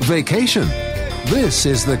 Vacation. This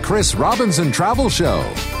is the Chris Robinson Travel Show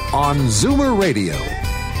on Zoomer Radio.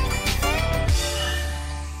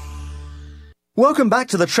 Welcome back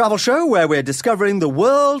to the Travel Show, where we're discovering the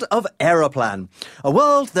world of Aeroplan. A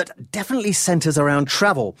world that definitely centers around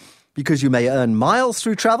travel, because you may earn miles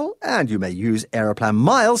through travel, and you may use Aeroplan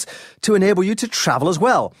Miles to enable you to travel as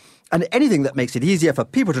well. And anything that makes it easier for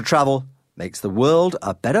people to travel makes the world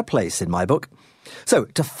a better place, in my book. So,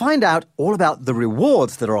 to find out all about the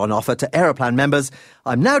rewards that are on offer to Aeroplan members,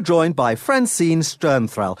 I'm now joined by Francine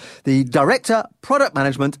Sternthal, the Director, Product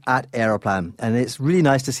Management at Aeroplan. And it's really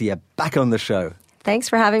nice to see you back on the show. Thanks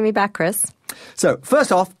for having me back, Chris. So,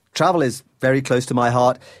 first off, travel is very close to my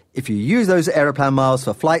heart. If you use those Aeroplan miles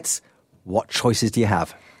for flights, what choices do you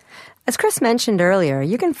have? As Chris mentioned earlier,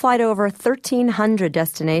 you can fly to over 1,300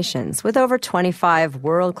 destinations with over 25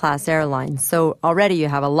 world-class airlines, so already you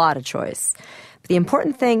have a lot of choice. But the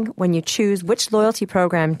important thing when you choose which loyalty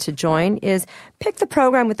program to join is pick the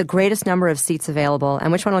program with the greatest number of seats available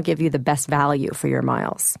and which one will give you the best value for your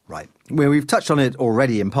miles. Right. Well, we've touched on it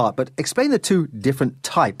already in part, but explain the two different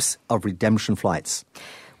types of redemption flights.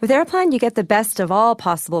 With Aeroplan, you get the best of all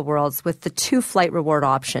possible worlds with the two flight reward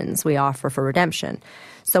options we offer for redemption.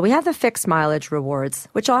 So we have the fixed mileage rewards,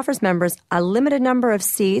 which offers members a limited number of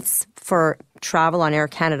seats for travel on Air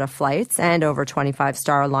Canada flights and over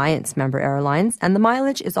 25-star Alliance member airlines, and the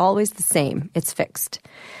mileage is always the same. It's fixed.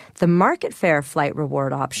 The market fare flight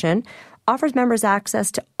reward option offers members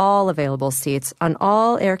access to all available seats on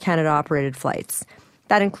all Air Canada operated flights.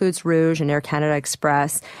 That includes Rouge and Air Canada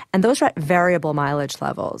Express, and those are at variable mileage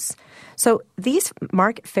levels. So these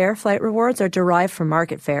market fare flight rewards are derived from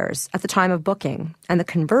market fares at the time of booking, and the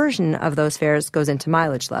conversion of those fares goes into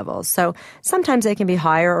mileage levels. So sometimes they can be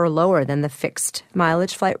higher or lower than the fixed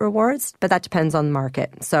mileage flight rewards, but that depends on the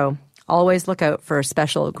market. So always look out for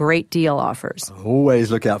special great deal offers.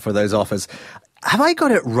 Always look out for those offers. Have I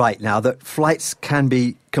got it right now that flights can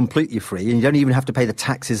be completely free and you don't even have to pay the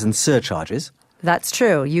taxes and surcharges? That's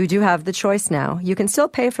true. You do have the choice now. You can still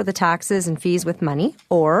pay for the taxes and fees with money,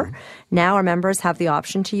 or now our members have the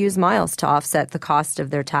option to use miles to offset the cost of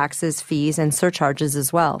their taxes, fees, and surcharges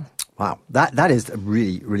as well. Wow, that is a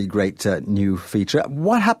really, really great new feature.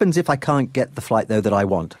 What happens if I can't get the flight, though, that I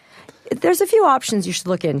want? There's a few options you should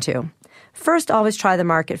look into. First, always try the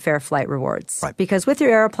market fare flight rewards. Right. Because with your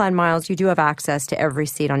Aeroplan miles, you do have access to every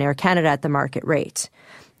seat on Air Canada at the market rate.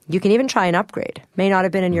 You can even try an upgrade. May not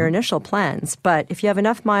have been in your initial plans, but if you have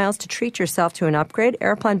enough miles to treat yourself to an upgrade,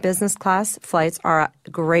 Aeroplan business class flights are a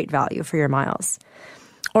great value for your miles.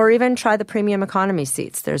 Or even try the premium economy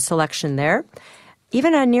seats. There's selection there.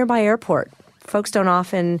 Even a nearby airport. Folks don't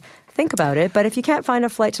often think about it, but if you can't find a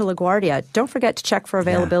flight to LaGuardia, don't forget to check for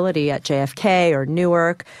availability at JFK or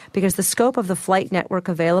Newark, because the scope of the flight network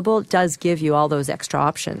available does give you all those extra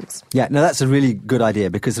options. Yeah, no, that's a really good idea,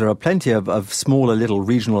 because there are plenty of smaller little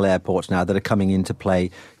regional airports now that are coming into play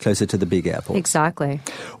closer to the big airports. Exactly.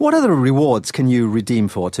 What other rewards can you redeem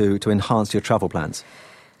for to enhance your travel plans?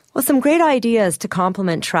 Well, some great ideas to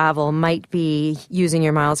complement travel might be using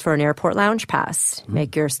your miles for an airport lounge pass,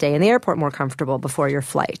 make your stay in the airport more comfortable before your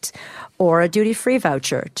flight, or a duty-free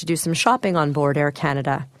voucher to do some shopping on board Air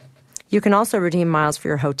Canada. You can also redeem miles for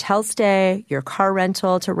your hotel stay, your car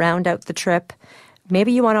rental to round out the trip.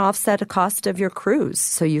 Maybe you want to offset a cost of your cruise,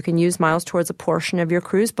 so you can use miles towards a portion of your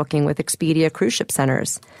cruise booking with Expedia cruise ship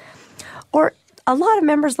centers. Or a lot of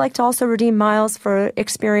members like to also redeem miles for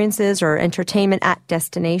experiences or entertainment at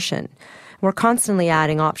destination. We're constantly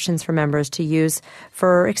adding options for members to use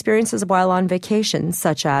for experiences while on vacation,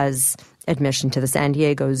 such as admission to the San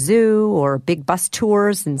Diego Zoo or big bus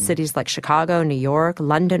tours in cities like Chicago, New York,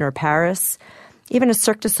 London, or Paris. Even a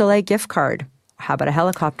Cirque du Soleil gift card. How about a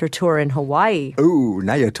helicopter tour in Hawaii? Ooh,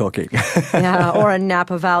 now you're talking. Yeah, or a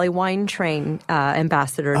Napa Valley wine train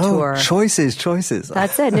ambassador tour. Choices.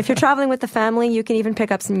 That's it. And if you're traveling with the family, you can even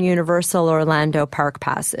pick up some Universal or Orlando park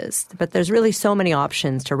passes. But there's really so many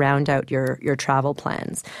options to round out your travel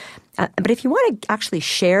plans. But if you want to actually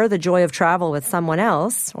share the joy of travel with someone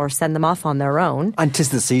else or send them off on their own. And 'tis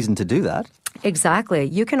the season to do that. Exactly.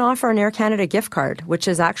 You can offer an Air Canada gift card, which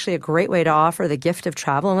is actually a great way to offer the gift of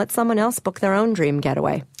travel and let someone else book their own dream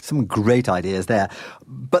getaway. Some great ideas there.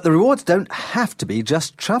 But the rewards don't have to be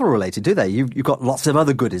just travel-related, do they? You've got lots of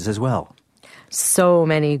other goodies as well. So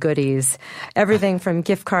many goodies. Everything from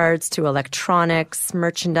gift cards to electronics,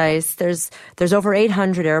 merchandise. There's over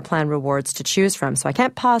 800 Aeroplan rewards to choose from, so I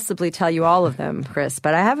can't possibly tell you all of them, Chris,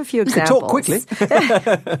 but I have a few examples. You can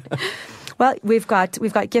talk quickly. Well, we've got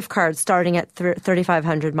gift cards starting at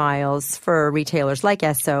 3,500 miles for retailers like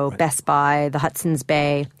Esso, Best Buy, the Hudson's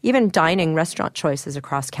Bay, even dining restaurant choices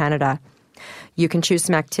across Canada. You can choose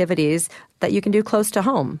some activities that you can do close to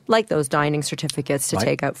home, like those dining certificates to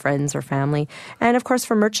take out friends or family. And of course,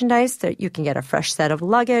 for merchandise, that you can get a fresh set of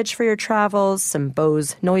luggage for your travels, some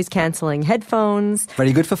Bose noise-canceling headphones.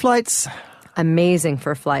 Very good for flights. Amazing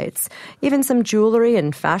for flights. Even some jewelry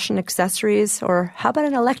and fashion accessories, or how about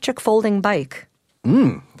an electric folding bike?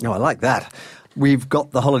 Oh, I like that. We've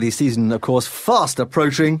got the holiday season, of course, fast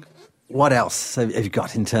approaching. What else have you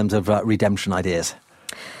got in terms of redemption ideas?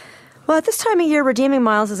 Well, at this time of year, redeeming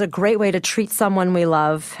miles is a great way to treat someone we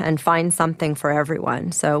love and find something for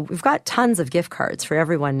everyone. So we've got tons of gift cards for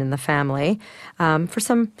everyone in the family. For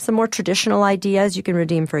some more traditional ideas, you can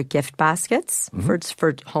redeem for gift baskets, for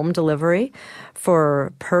home delivery,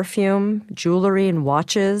 for perfume, jewelry, and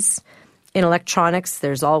watches. In electronics,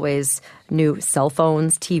 there's always new cell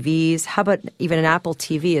phones, TVs. How about even an Apple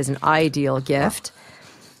TV is an ideal gift.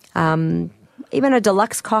 Even a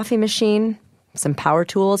deluxe coffee machine. Some power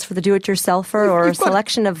tools for the do-it-yourselfer, or a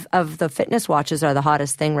selection of the fitness watches are the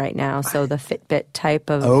hottest thing right now. So the Fitbit type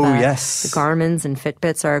of yes. The Garmin's and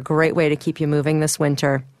Fitbits are a great way to keep you moving this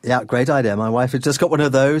winter. Yeah, great idea. My wife has just got one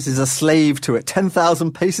of those. Is a slave to it.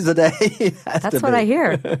 10,000 paces a day. That's what I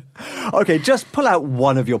hear. Okay, just pull out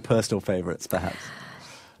one of your personal favorites, perhaps.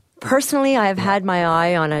 Personally, I've had my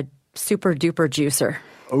eye on a super-duper juicer.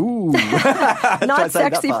 Ooh. Not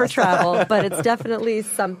sexy for travel, but it's definitely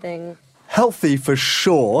something... Healthy for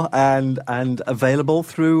sure, and available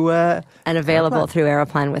through through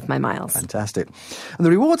Aeroplan with my miles. Fantastic. And the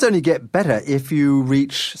rewards only get better if you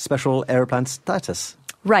reach special Aeroplan status.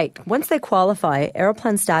 Right. Once they qualify,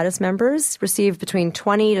 Aeroplan status members receive between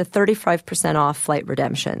 20 to 35% off flight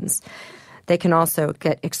redemptions. They can also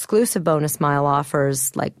get exclusive bonus mile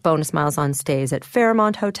offers, like bonus miles on stays at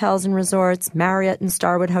Fairmont Hotels and Resorts, Marriott and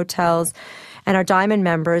Starwood Hotels. And our Diamond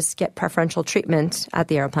members get preferential treatment at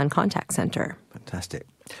the Aeroplan Contact Center. Fantastic.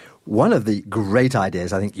 One of the great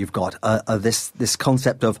ideas I think you've got are this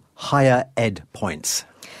concept of higher ed points.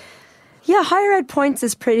 Yeah, higher ed points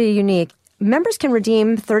is pretty unique. Members can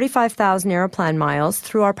redeem 35,000 Aeroplan miles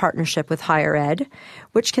through our partnership with Higher Ed,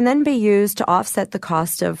 which can then be used to offset the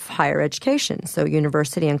cost of higher education, so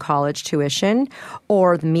university and college tuition,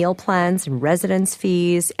 or the meal plans and residence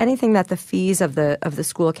fees, anything that the fees of the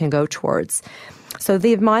school can go towards. So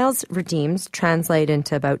the miles redeemed translate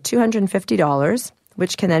into about $250,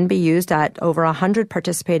 which can then be used at over 100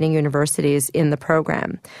 participating universities in the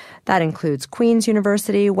program. That includes Queen's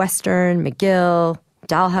University, Western, McGill,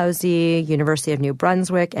 Dalhousie, University of New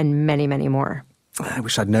Brunswick, and many, many more. I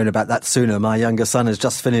wish I'd known about that sooner. My younger son has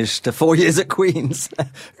just finished 4 years at Queen's.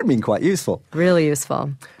 It's been quite useful. Really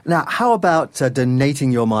useful. Now, how about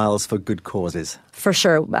donating your miles for good causes? For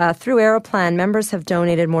sure. Through Aeroplan, members have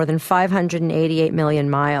donated more than 588 million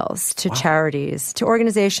miles to charities, to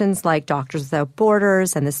organizations like Doctors Without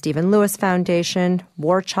Borders and the Stephen Lewis Foundation,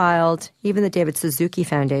 War Child, even the David Suzuki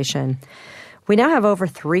Foundation. We now have over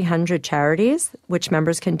 300 charities which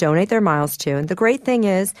members can donate their miles to. And the great thing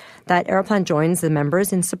is that Aeroplan joins the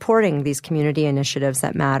members in supporting these community initiatives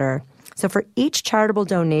that matter. So for each charitable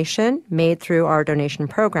donation made through our donation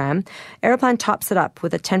program, Aeroplan tops it up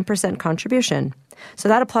with a 10% contribution. So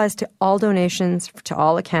that applies to all donations, to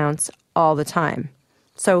all accounts, all the time.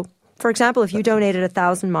 So, for example, if you donated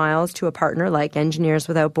 1,000 miles to a partner like Engineers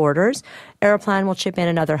Without Borders, Aeroplan will chip in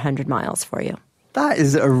another 100 miles for you. That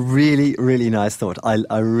is a really, really nice thought. I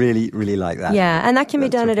really, really like that. Yeah, and that can be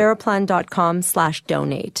done at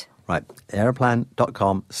aeroplan.com/donate. Right,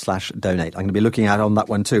 aeroplan.com/donate. I'm going to be looking out on that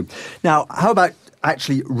one too. Now, how about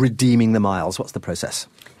actually redeeming the miles? What's the process?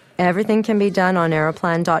 Everything can be done on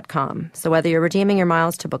aeroplan.com. So whether you're redeeming your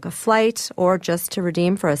miles to book a flight or just to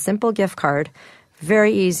redeem for a simple gift card,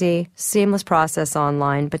 very easy, seamless process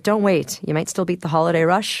online. But don't wait. You might still beat the holiday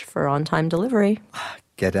rush for on-time delivery.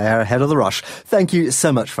 Get ahead of the rush. Thank you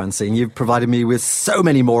so much, Francine. You've provided me with so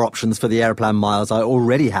many more options for the Aeroplan miles I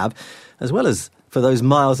already have, as well as for those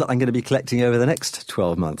miles that I'm going to be collecting over the next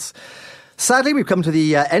 12 months. Sadly, we've come to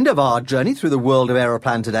the end of our journey through the world of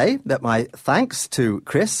Aeroplan today. But my thanks to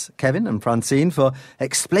Chris, Kevin and Francine for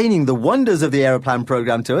explaining the wonders of the Aeroplan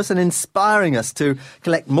programme to us and inspiring us to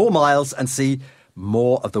collect more miles and see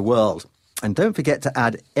more of the world. And don't forget to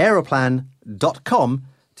add aeroplan.com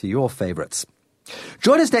to your favourites.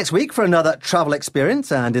 Join us next week for another travel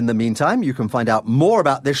experience, and in the meantime, you can find out more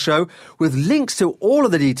about this show with links to all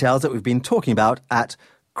of the details that we've been talking about at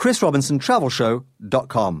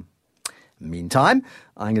chrisrobinsontravelshow.com. Meantime,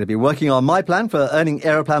 I'm going to be working on my plan for earning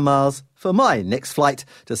Aeroplan miles for my next flight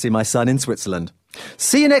to see my son in Switzerland.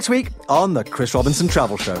 See you next week on the Chris Robinson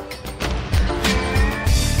Travel Show.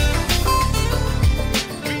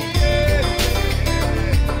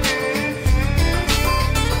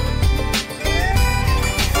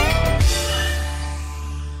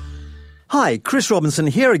 Hi, Chris Robinson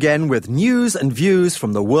here again with news and views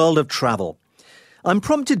from the world of travel. I'm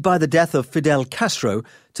prompted by the death of Fidel Castro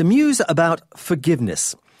to muse about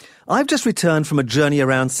forgiveness. I've just returned from a journey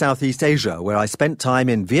around Southeast Asia where I spent time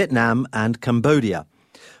in Vietnam and Cambodia.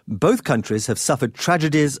 Both countries have suffered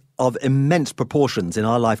tragedies of immense proportions in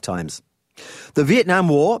our lifetimes. The Vietnam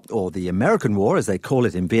War, or the American War as they call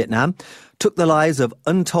it in Vietnam, took the lives of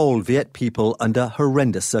untold Viet people under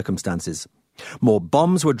horrendous circumstances. More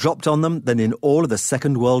bombs were dropped on them than in all of the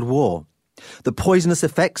Second World War. The poisonous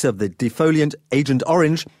effects of the defoliant Agent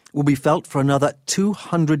Orange will be felt for another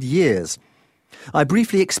 200 years. I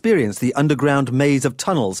briefly experienced the underground maze of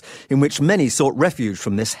tunnels in which many sought refuge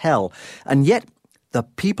from this hell, and yet the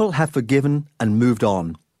people have forgiven and moved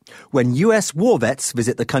on. When US war vets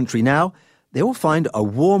visit the country now, they will find a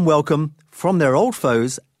warm welcome from their old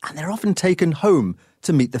foes, and they're often taken home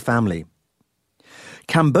to meet the family.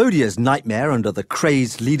 Cambodia's nightmare under the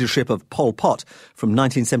crazed leadership of Pol Pot from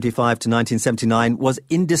 1975 to 1979 was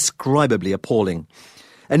indescribably appalling.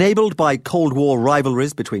 Enabled by Cold War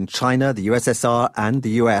rivalries between China, the USSR and the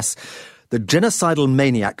US, the genocidal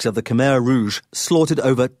maniacs of the Khmer Rouge slaughtered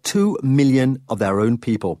over 2 million of their own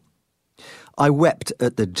people. I wept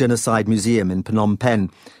at the Genocide Museum in Phnom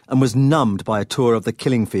Penh and was numbed by a tour of the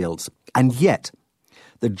killing fields. And yet,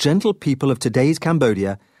 the gentle people of today's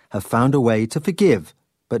Cambodia have found a way to forgive,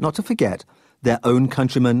 but not to forget, their own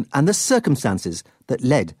countrymen and the circumstances that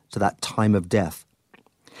led to that time of death.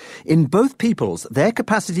 In both peoples, their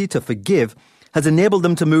capacity to forgive has enabled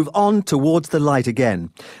them to move on towards the light again,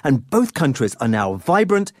 and both countries are now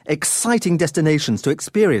vibrant, exciting destinations to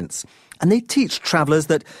experience, and they teach travellers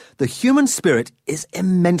that the human spirit is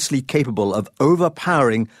immensely capable of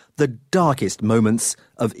overpowering the darkest moments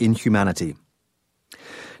of inhumanity.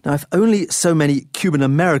 Now, if only so many Cuban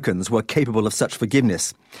Americans were capable of such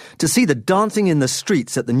forgiveness. To see the dancing in the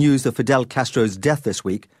streets at the news of Fidel Castro's death this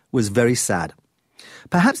week was very sad.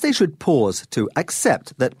 Perhaps they should pause to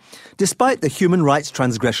accept that, despite the human rights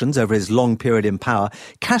transgressions over his long period in power,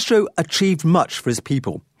 Castro achieved much for his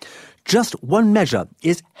people. Just one measure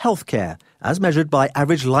is healthcare, as measured by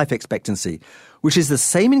average life expectancy, which is the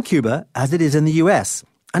same in Cuba as it is in the US,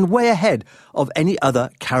 and way ahead of any other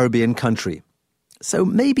Caribbean country. So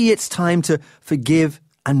maybe it's time to forgive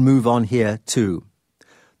and move on here too.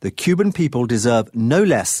 The Cuban people deserve no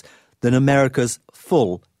less than America's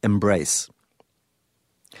full embrace.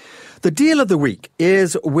 The deal of the week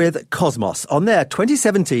is with Cosmos on their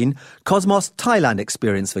 2017 Cosmos Thailand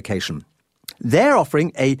Experience Vacation. They're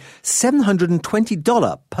offering a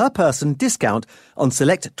 $720 per person discount on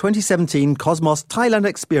select 2017 Cosmos Thailand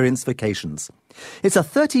Experience Vacations. It's a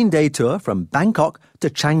 13-day tour from Bangkok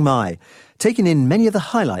to Chiang Mai, taking in many of the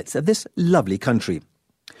highlights of this lovely country.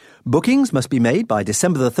 Bookings must be made by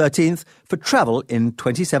December the 13th for travel in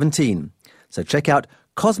 2017. So check out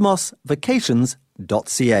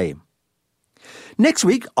cosmosvacations.ca. Next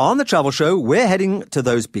week on The Travel Show, we're heading to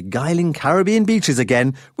those beguiling Caribbean beaches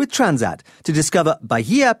again with Transat to discover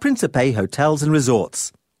Bahia Principe hotels and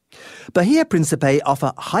resorts. Bahia Principe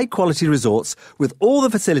offer high-quality resorts with all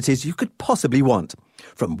the facilities you could possibly want.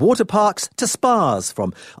 From water parks to spas,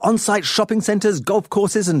 from on-site shopping centres, golf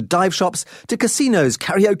courses and dive shops to casinos,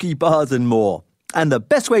 karaoke bars and more. And the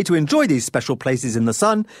best way to enjoy these special places in the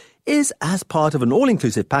sun is as part of an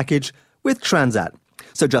all-inclusive package with Transat.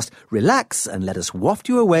 So just relax and let us waft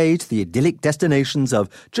you away to the idyllic destinations of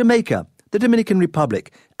Jamaica, the Dominican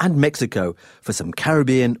Republic and Mexico for some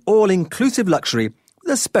Caribbean all-inclusive luxury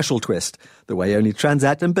with a special twist, the way only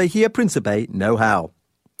Transat and Bahia Principe know how.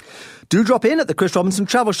 Do drop in at the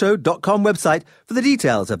chrisrobinsontravelshow.com website for the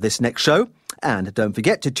details of this next show. And don't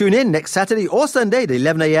forget to tune in next Saturday or Sunday at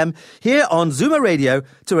 11 a.m. here on Zoomer Radio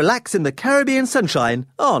to relax in the Caribbean sunshine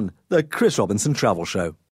on the Chris Robinson Travel Show.